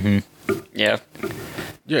 Mm-hmm. Yeah.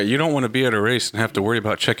 Yeah, you don't want to be at a race and have to worry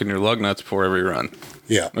about checking your lug nuts before every run.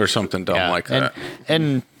 Yeah. Or something dumb like that.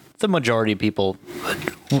 And the majority of people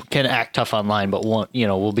can act tough online, but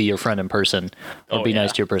will be your friend in person or be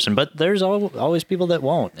nice to your person. But there's always people that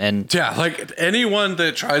won't. And yeah, like anyone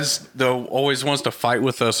that always wants to fight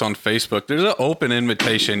with us on Facebook, there's an open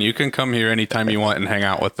invitation. You can come here anytime you want and hang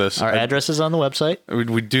out with us. Our address is on the website.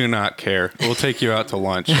 We do not care. We'll take you out to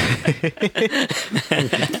lunch.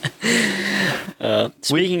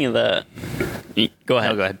 Speaking of the, go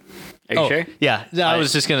ahead. No, go ahead. Are you sure? Yeah, I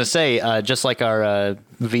was just going to say, just like our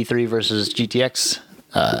V3 versus GTX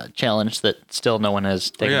challenge that still no one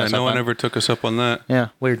has taken us up on. No one ever took us up on that. Yeah,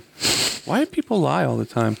 weird. Why do people lie all the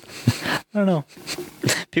time? I don't know.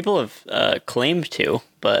 People have claimed to,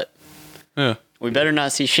 but we better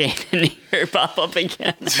not see Shane in here pop up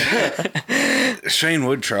again. Shane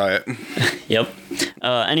would try it. Yep.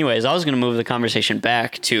 Anyways, I was going to move the conversation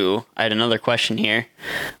back to, I had another question here.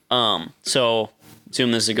 So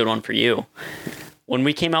assume this is a good one for you. When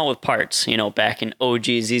we came out with parts, back in OG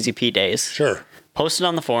ZZP days. Sure. Posted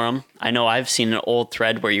on the forum. I know I've seen an old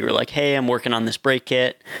thread where you were like, hey, I'm working on this brake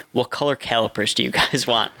kit. What color calipers do you guys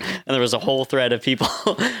want? And there was a whole thread of people,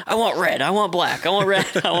 I want red, I want black, I want red,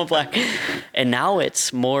 I want black. And now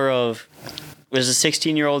it's more of, there's a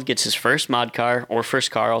 16-year-old gets his first mod car or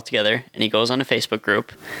first car altogether, and he goes on a Facebook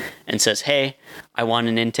group and says, hey, I want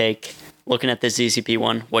an intake. Looking at this ZZP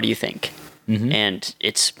one, what do you think? Mm-hmm. And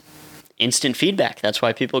it's instant feedback. That's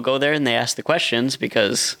why people go there and they ask the questions,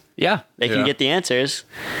 because they can get the answers.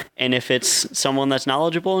 And if it's someone that's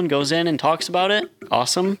knowledgeable and goes in and talks about it,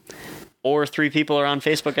 awesome. Or 3 people are on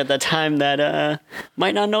Facebook at that time that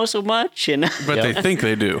might not know so much. But they think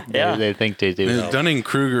they do. Yeah. They think they do.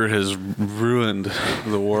 Dunning-Kruger has ruined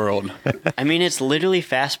the world. I mean, it's literally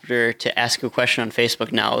faster to ask a question on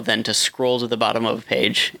Facebook now than to scroll to the bottom of a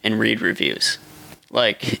page and read reviews.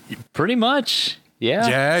 Like, pretty much. Yeah.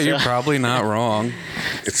 Yeah, you're probably not wrong.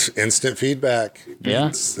 It's instant feedback. Yeah.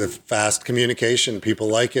 It's the fast communication. People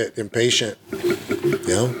like it. Impatient.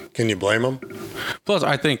 Can you blame them? Plus,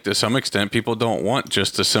 I think to some extent, people don't want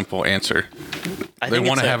just a simple answer. They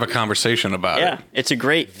want to have a conversation about it. Yeah, it's a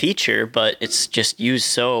great feature, but it's just used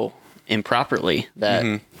so improperly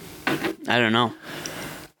that I don't know.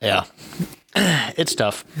 Yeah. It's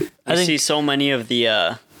tough. I see so many of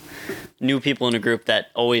the new people in a group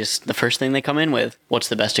that always, the first thing they come in with, what's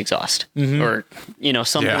the best exhaust? Or,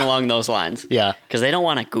 something along those lines. Yeah. Because they don't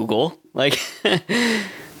want to Google. Like,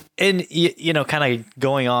 and, kind of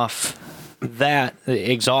going off that,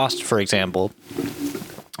 exhaust, for example,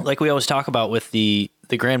 like we always talk about with the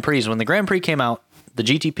Grand Prix. When the Grand Prix came out, the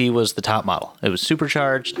GTP was the top model. It was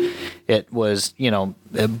supercharged. It was,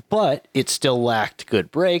 but it still lacked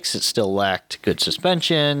good brakes. It still lacked good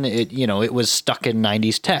suspension. It was stuck in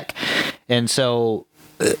 90s tech. And so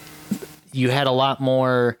you had a lot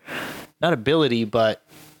more, not ability, but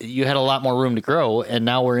you had a lot more room to grow. And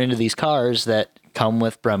now we're into these cars that come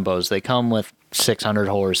with Brembos. They come with 600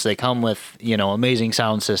 horse. They come with, amazing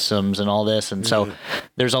sound systems and all this. And so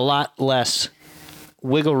there's a lot less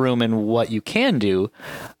wiggle room in what you can do,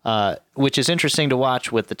 which is interesting to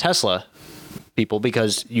watch with the Tesla people,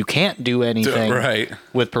 because you can't do anything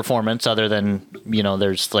with performance other than,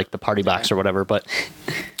 there's like the party box or whatever, but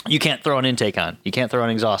you can't throw an intake on. You can't throw an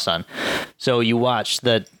exhaust on. So you watch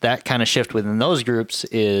that kind of shift within those groups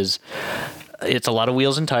is it's a lot of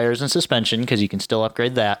wheels and tires and suspension, because you can still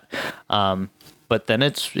upgrade that. But then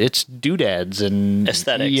it's doodads and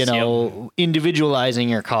aesthetics, individualizing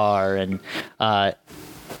your car, and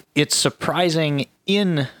it's surprising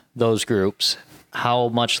in those groups how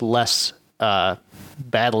much less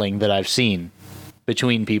battling that I've seen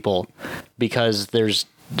between people, because there's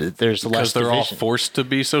less because they're division. all forced to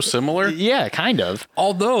be so similar. Yeah, kind of.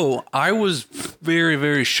 Although I was very,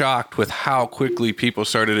 very shocked with how quickly people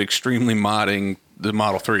started extremely modding the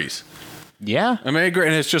Model 3s. Yeah. I mean,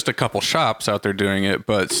 and it's just a couple shops out there doing it,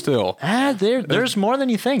 but still. There's more than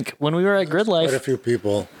you think. When we were at Grid Life, Quite a few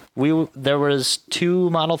people. there was 2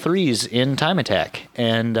 Model 3s in Time Attack,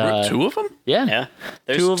 and 2 of them. Yeah, Yeah.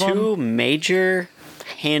 There's two major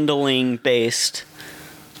handling based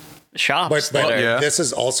shops. But this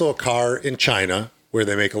is also a car in China where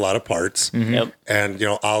they make a lot of parts. Yep. And,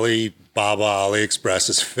 AliExpress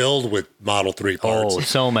is filled with Model 3 parts. Oh,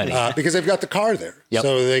 so many. Because they've got the car there. Yep.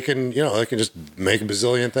 So they can just make a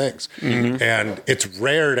bazillion things. And it's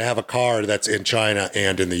rare to have a car that's in China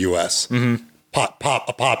and in the U.S. A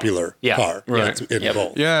popular car. Right. Yeah, in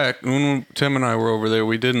both. Yeah, when Tim and I were over there,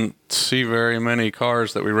 we didn't see very many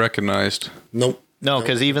cars that we recognized. Nope. No,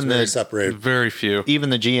 because even very separated. Very few.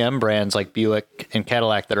 Even the GM brands like Buick and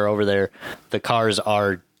Cadillac that are over there, the cars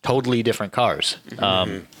are totally different cars,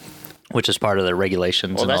 which is part of their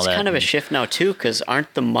regulations and all that. Well, that's kind of a shift now, too, because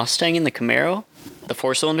aren't the Mustang and the Camaro, the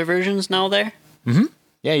 4-cylinder versions, now there? Mm-hmm.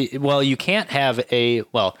 Yeah, well, you can have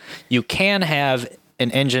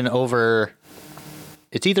an engine over...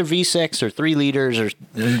 It's either V6 or 3 liters, or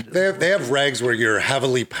they have regs where you're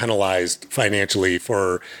heavily penalized financially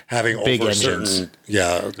for having big over engines.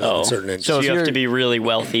 certain engines. So you have to be really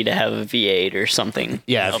wealthy to have a V8 or something.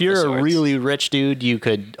 Yeah, if you're a really rich dude, you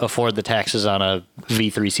could afford the taxes on a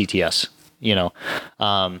V3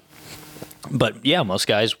 CTS. But yeah, most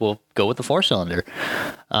guys will go with the 4-cylinder.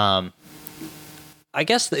 I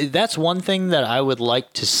guess that's one thing that I would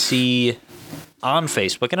like to see on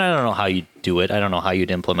Facebook, and I don't know how you do it. I don't know how you'd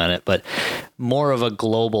implement it, but more of a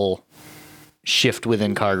global shift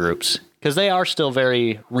within car groups, because they are still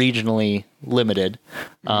very regionally limited.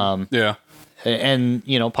 Yeah.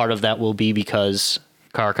 And, part of that will be because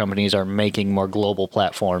car companies are making more global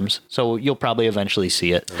platforms. So you'll probably eventually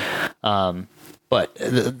see it. But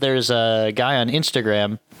there's a guy on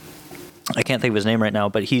Instagram, I can't think of his name right now,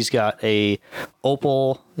 but he's got a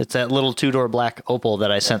Opel. It's that little 2-door black Opel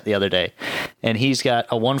that I sent the other day. And he's got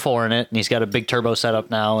a 1.4 in it, and he's got a big turbo setup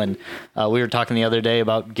now. And we were talking the other day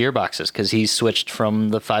about gearboxes, because he's switched from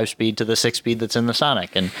the 5-speed to the 6-speed that's in the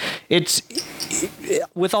Sonic. And it's,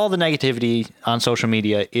 with all the negativity on social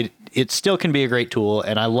media, it still can be a great tool.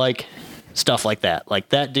 And I like stuff like that. Like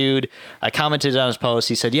that dude, I commented on his post.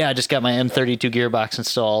 He said, "Yeah, I just got my M32 gearbox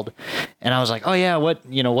installed," and I was like, "Oh yeah, what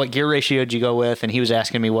gear ratio did you go with?" And he was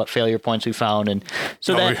asking me what failure points we found, and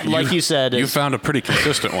so that, like you said, you found a pretty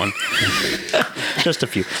consistent one. Just a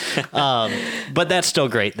few, but that's still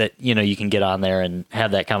great that you can get on there and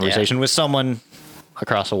have that conversation with someone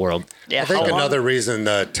across the world. Yeah, I think another reason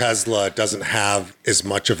that Tesla doesn't have as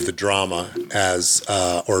much of the drama as,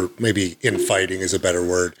 or maybe infighting is a better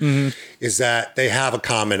word, is that they have a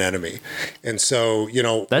common enemy. And so,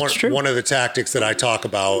 one of the tactics that I talk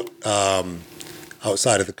about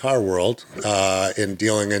outside of the car world in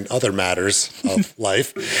dealing in other matters of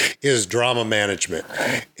life is drama management.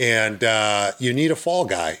 And you need a fall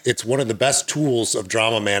guy. It's one of the best tools of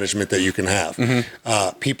drama management that you can have.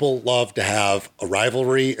 People love to have a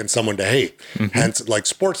rivalry and someone to hate. Hence, like,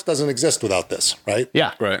 sports doesn't exist without this, right?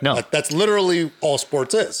 Yeah. Right. No. That's literally all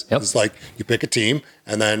sports is. Yep. It's like you pick a team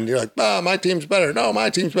and then you're like, my team's better. No,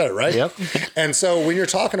 my team's better, right? Yep. And so when you're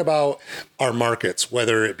talking about our markets,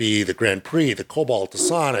 whether it be the Grand Prix, the Cobalt, the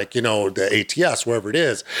Sonic, the ATS, wherever it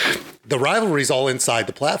is, the rivalry is all inside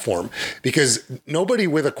the platform because nobody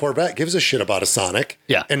with a Corvette gives a shit about a Sonic.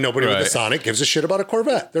 Yeah. And nobody with a Sonic gives a shit about a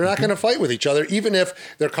Corvette. They're not going to fight with each other, even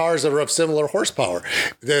if their cars are of similar horsepower.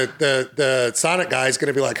 The Sonic guy is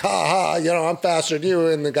going to be like, ha, I'm faster than you.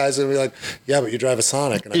 And the guy's going to be like, yeah, but you drive a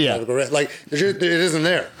Sonic and I drive a Corvette. Like, it isn't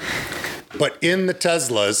there. But in the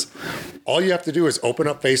Teslas, all you have to do is open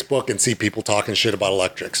up Facebook and see people talking shit about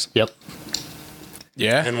electrics. Yep.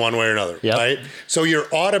 Yeah. In one way or another, right? So you're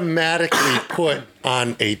automatically put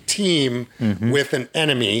on a team with an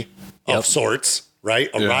enemy of sorts, right?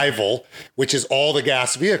 A rival, which is all the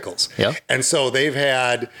gas vehicles. Yep. And so they've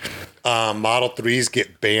had Model 3s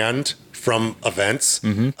get banned from events,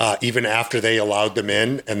 even after they allowed them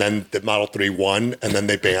in, and then the Model 3 won, and then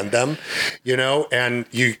they banned them, and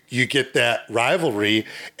you get that rivalry.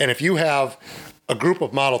 And if you have a group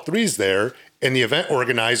of Model 3s there, and the event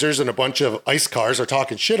organizers and a bunch of ICE cars are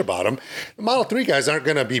talking shit about them, the Model 3 guys aren't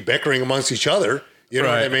going to be bickering amongst each other. You know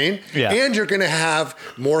what I mean? Yeah. And you're going to have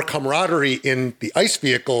more camaraderie in the ICE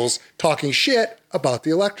vehicles talking shit about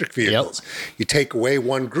the electric vehicles. You take away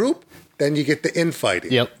one group, then you get the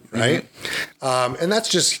infighting. Right? And that's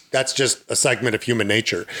just a segment of human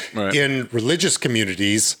nature. Right. In religious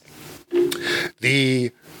communities,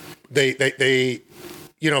 they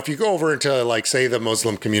if you go over into, like, say, the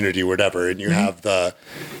Muslim community or whatever, and you have the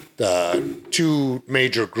two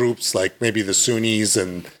major groups, like maybe the Sunnis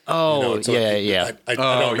and I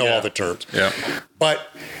don't know all the terms. Yeah. But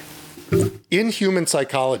in human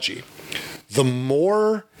psychology, the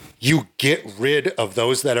more you get rid of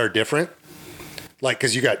those that are different, like,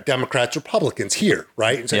 because you got Democrats, Republicans here,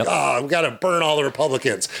 right? It's like, we got to burn all the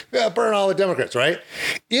Republicans. We got to burn all the Democrats, right?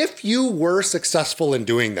 If you were successful in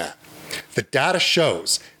doing that, the data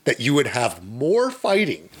shows that you would have more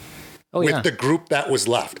fighting with the group that was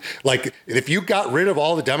left. Like, if you got rid of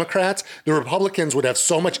all the Democrats, the Republicans would have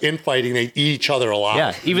so much infighting they'd eat each other alive.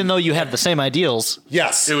 Yeah, even though you have the same ideals.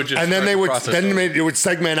 Yes. It would just and then it would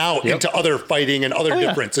segment out Yep. into other fighting and other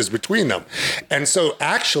differences between them. And so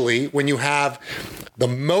actually, when you have the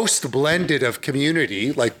most blended of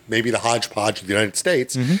community, like maybe the hodgepodge of the United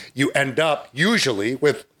States, you end up usually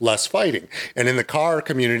with less fighting. And in the car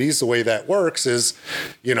communities, the way that works is,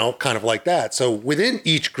 kind of like that. So within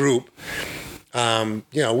each group,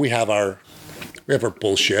 we have our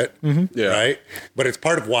bullshit, right? But it's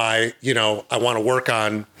part of why, I want to work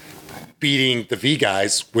on beating the V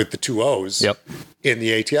guys with the 2 O's in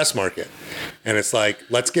the ATS market. And it's like,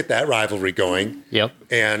 let's get that rivalry going.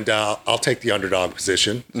 And I'll take the underdog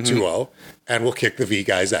position, 2-0, and we'll kick the V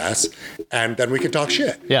guy's ass. And then we can talk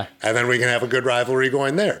shit. And then we can have a good rivalry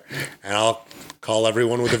going there. And I'll call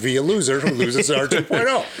everyone with a V a loser who loses our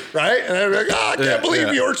 2.0, right? And they're like, I can't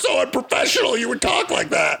believe you were so unprofessional. You would talk like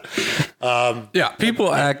that.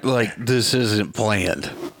 People act like this isn't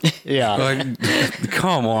planned. Like,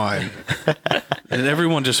 come on. And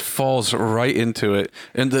everyone just falls right into it.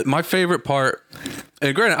 And my favorite part,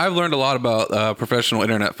 and granted, I've learned a lot about professional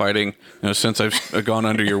internet fighting, since I've gone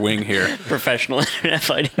under your wing here. Professional internet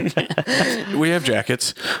fighting. We have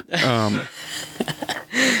jackets.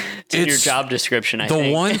 It's in your job description, I think.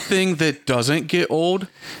 The one thing that doesn't get old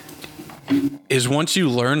is once you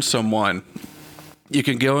learn someone, you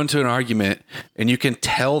can go into an argument and you can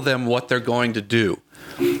tell them what they're going to do,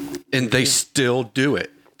 and they still do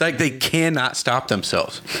it. Like, they cannot stop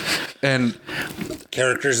themselves. And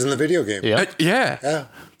Characters in the video game. Yeah.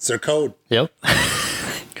 It's their code.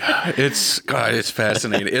 It's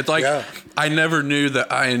fascinating. It's like, I never knew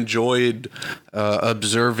that I enjoyed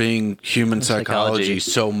observing human psychology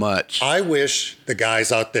so much. I wish the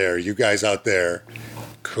guys out there, you guys out there,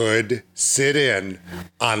 could sit in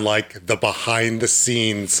on like the behind the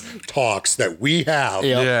scenes talks that we have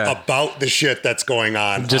about the shit that's going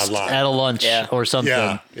on just online. at a lunch or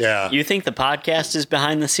something. Yeah. You think the podcast is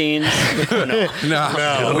behind the scenes?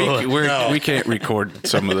 No. We can't record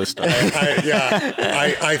some of this stuff.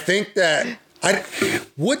 I think that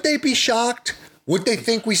would they be shocked? Would they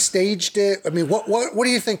think we staged it? I mean, what do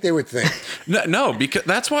you think they would think? No, because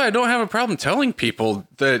that's why I don't have a problem telling people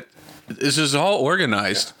that this is all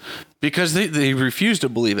organized, because they refuse to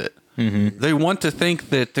believe it. Mm-hmm. They want to think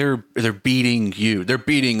that they're beating you. They're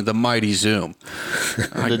beating the mighty Zoom.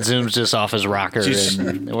 The Zoom's just off his rocker,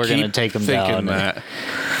 and we're going to take him down. That.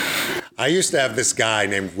 I used to have this guy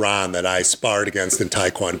named Ron that I sparred against in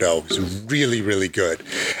Taekwondo. He was really, really good.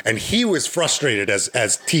 And he was frustrated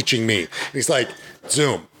as teaching me. He's like,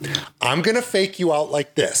 Zoom, I'm going to fake you out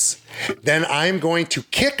like this. Then I'm going to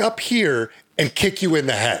kick up here and kick you in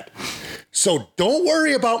the head. So don't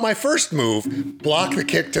worry about my first move. Block the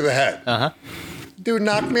kick to the head. Uh-huh. Dude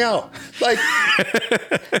knocked me out. Like,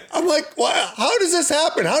 I'm like, wow, how does this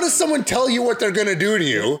happen? How does someone tell you what they're going to do to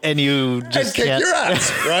you? And you just kick your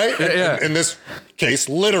ass, right? In this case,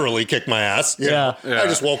 literally kick my ass. You know? I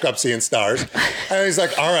just woke up seeing stars. And he's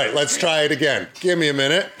like, all right, let's try it again. Give me a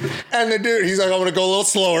minute. And the dude, he's like, I'm going to go a little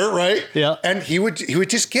slower, right? Yeah. And he would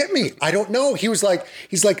just get me. I don't know. He's like,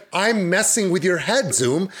 I'm messing with your head,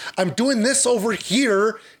 Zoom. I'm doing this over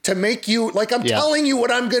here to make you, like, I'm telling you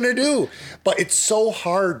what I'm going to do. But it's so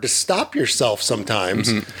hard to stop yourself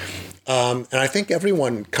sometimes. Mm-hmm. And I think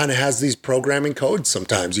everyone kind of has these programming codes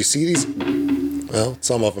sometimes. You see these, well,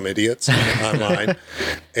 some of them idiots online.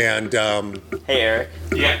 And hey, Eric.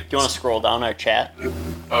 Yeah. Do you want to scroll down our chat?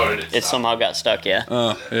 Oh, it somehow got stuck,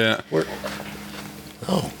 Oh, yeah.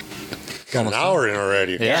 Got an hour in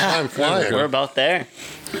already. Yeah. I'm flying. We're about there.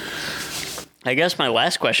 I guess my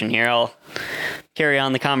last question here, I'll carry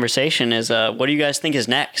on the conversation, is what do you guys think is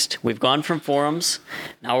next? We've gone from forums.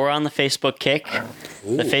 Now we're on the Facebook kick.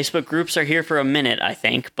 Ooh. The Facebook groups are here for a minute, I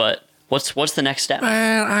think, but what's the next step?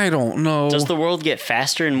 Man, I don't know. Does the world get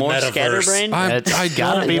faster and more scatterbrained? It's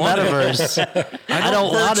gotta be metaverse. I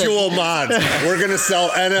don't want it. Virtual mods. We're gonna sell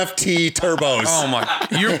NFT turbos. Oh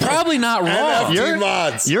my! You're probably not wrong. NFT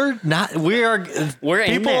mods. You're not. We're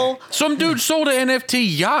in there. Some dude sold an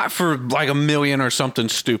NFT yacht for like $1 million or something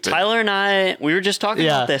stupid. Tyler and I, we were just talking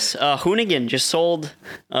about this. Hoonigan just sold.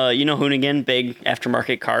 Hoonigan, big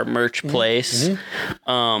aftermarket car merch place.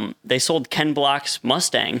 Mm-hmm. They sold Ken Block's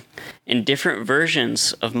Mustang in different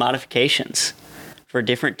versions of modifications for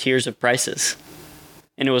different tiers of prices.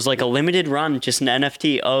 And it was like a limited run, just an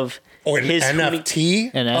NFT of his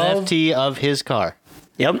NFT? An NFT of his car.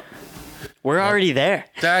 Yep. We're already there.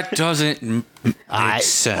 That doesn't make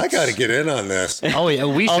sense. I got to get in on this. Oh, yeah.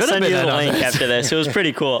 We should have been you in the on link this. after this. It was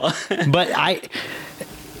pretty cool. But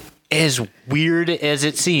as weird as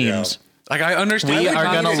it seems... Yeah. Like, I understand. We are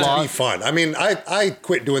going to be fun. I mean, I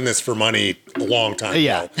quit doing this for money a long time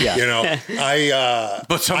ago. Yeah. You know,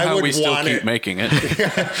 but somehow we still keep making it.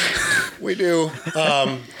 We do.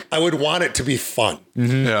 I would want it to be fun.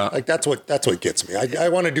 Mm-hmm. Yeah. Like that's what gets me. I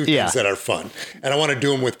want to do things that are fun, and I want to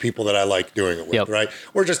do them with people that I like doing it with. Right?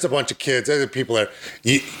 We're just a bunch of kids. There's people that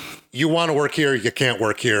you want to work here, you can't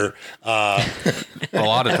work here. A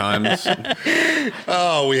lot of times.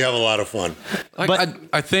 Oh, we have a lot of fun.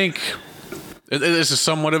 I think. This is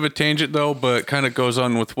somewhat of a tangent, though, but kind of goes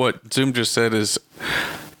on with what Zoom just said.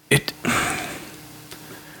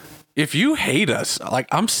 If you hate us, like,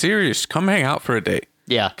 I'm serious, come hang out for a day.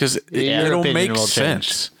 Yeah, because it'll make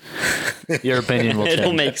sense. Your opinion will change.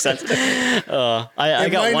 It'll make sense. I got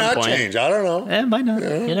might one not point. change. I don't know. It might not.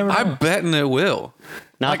 You never know. I bet it will.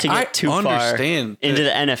 Not to get too far into the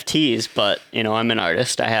NFTs, but I'm an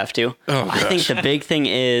artist. I have to. Oh, I think the big thing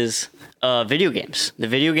is video games. The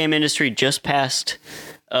video game industry just passed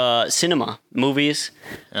cinema, movies.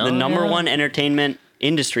 The number one entertainment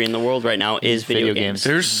industry in the world right now is video games.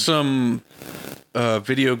 There's some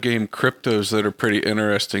video game cryptos that are pretty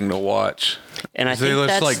interesting to watch. And I think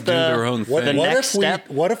that's do their own thing. The next step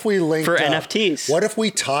what if we linked for up, NFTs? What if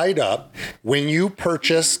we tied up when you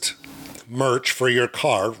purchased merch for your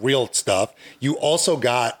car, real stuff, you also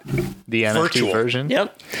got the NFT virtual version?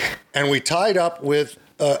 Yep. And we tied up with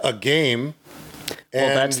a game.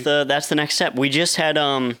 Well, that's the next step. We just had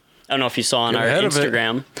I don't know if you saw on our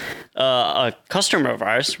Instagram, a customer of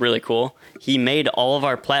ours, really cool. He made all of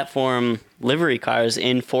our platform livery cars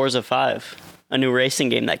in Forza 5. a new racing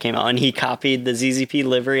game that came out, and he copied the ZZP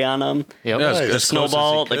livery on them. Yep. Yeah, The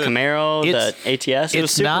Snowball, the Camaro, It's- the ATS. It was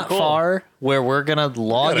It's super not cool. far where we're gonna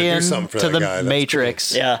log gotta do in something for to that the guy. That's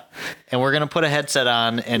Matrix, Yeah. and we're gonna put a headset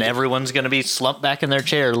on, and everyone's gonna be slumped back in their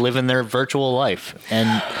chair, living their virtual life.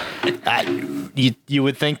 And you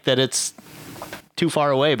would think that it's too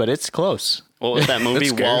far away, but it's close. What was that movie,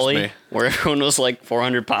 scares Wall-E, me. where everyone was like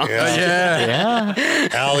 400 pounds? Yeah. Yeah,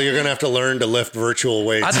 Al, you're gonna have to learn to lift virtual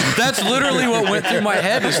weights. That's literally what went through my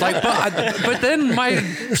head. It's like, but then my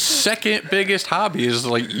second biggest hobby is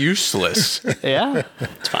like useless. yeah.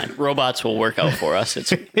 It's fine. Robots will work out for us.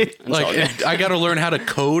 It's all good. Like I got to learn how to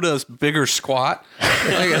code a bigger squat.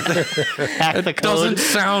 Like, Hack the doesn't code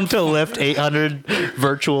sound to lift 800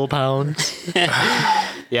 virtual pounds.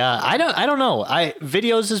 Yeah, I don't know.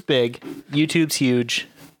 Videos is big. YouTube's huge.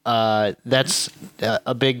 That's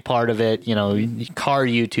a big part of it. You know, car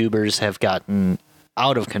YouTubers have gotten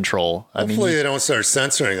out of control. Hopefully they don't start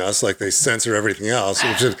censoring us like they censor everything else.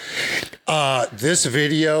 Which is, this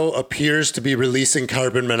video appears to be releasing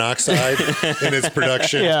carbon monoxide in its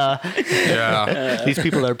production. yeah. These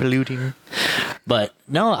people are polluting. But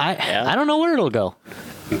no, I don't know where it'll go.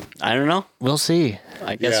 I don't know. We'll see.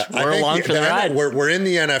 I guess I we're think along for the ride. We're in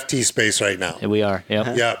the NFT space right now. Here we are.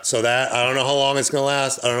 Yep. Yeah, so that I don't know how long it's going to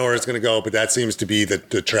last. I don't know where it's going to go, but that seems to be the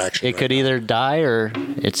traction. It could either die or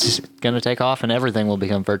it's going to take off and everything will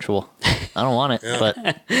become virtual. I don't want it, but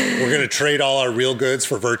We're going to trade all our real goods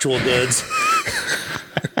for virtual goods.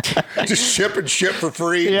 Just ship and ship for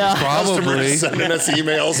free. Yeah. Customers Probably. sending us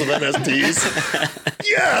emails of NFTs.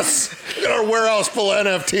 Yes, we got our warehouse full of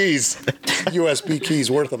NFTs. USB keys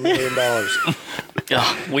worth $1 million.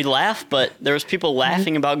 Ugh, we laugh, but there was people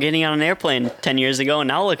laughing about getting on an airplane 10 years ago, and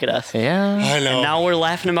now look at us. yeah. I know. And now we're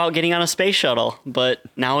laughing about getting on a space shuttle, but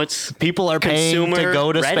now it's People are paying to consumer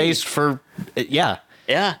go to ready. space for yeah.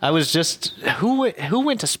 Yeah. I was just who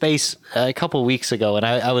went to space a couple weeks ago, and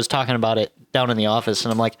I was talking about it down in the office,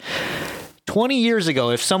 and I'm like, 20 years ago,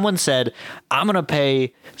 if someone said, I'm going to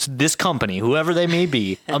pay this company, whoever they may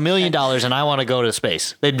be, $1 million and I want to go to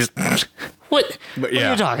space, they'd just, what are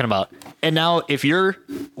yeah. you talking about? And now if you're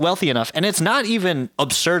wealthy enough, and it's not even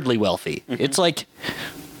absurdly wealthy, it's like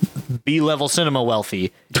B-level cinema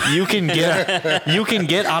wealthy, you can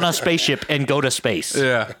get on a spaceship and go to space.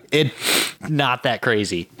 Yeah. It's not that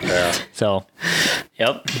crazy. Yeah. So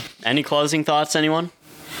Yep. Any closing thoughts, anyone?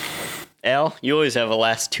 Al, you always have a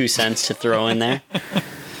last 2 cents to throw in there.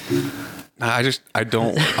 I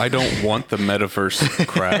don't want the metaverse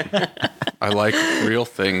crap. I like real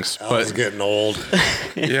things, I was but getting old.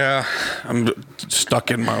 yeah, I'm stuck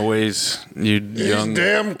in my ways. You young These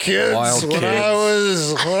damn kids. wild When kids. I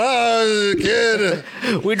was a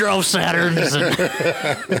kid. we drove Saturns.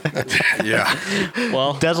 And Yeah,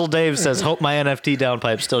 Well, Dezel Dave says, hope my NFT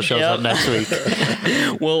downpipe still shows Yep. up next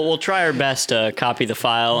week. we'll try our best to copy the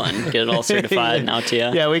file and get it all certified and out to you.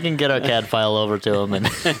 Yeah, we can get our CAD file over to him and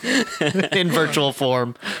in virtual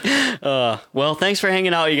form. Well, thanks for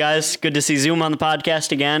hanging out, you guys. Good to see Zoom on the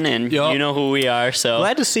podcast again, and Yup. you know who we are. So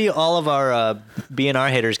Glad to see all of our B&R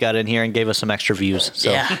haters got in here and gave us some extra views.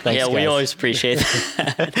 So yeah, thanks, we guys. always appreciate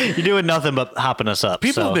that. You're doing nothing but hopping us up.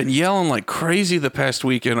 people so. have been yelling like crazy the past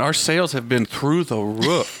week, and our sales have been through the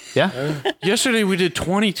roof. Yeah. Yesterday we did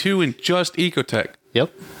 22 in just Ecotech,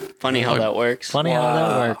 Yep. Funny how that works. Funny how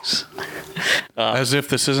that works. as if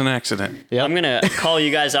this is an accident. Yep. I'm gonna call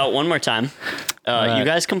you guys out one more time. right. You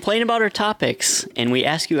guys complain about our topics, and we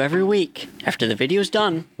ask you every week after the video's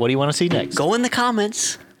done. What do you want to see next? Go in the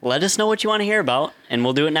comments. Let us know what you want to hear about, and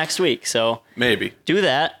we'll do it next week. So Maybe. do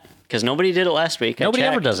that, because nobody did it last week. I Nobody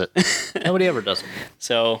ever checked. does it. Nobody ever does it.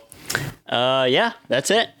 So, yeah, that's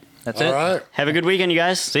it. That's All it. right. Have a good weekend, you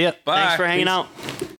guys. See ya. Bye. Thanks for hanging Peace. out.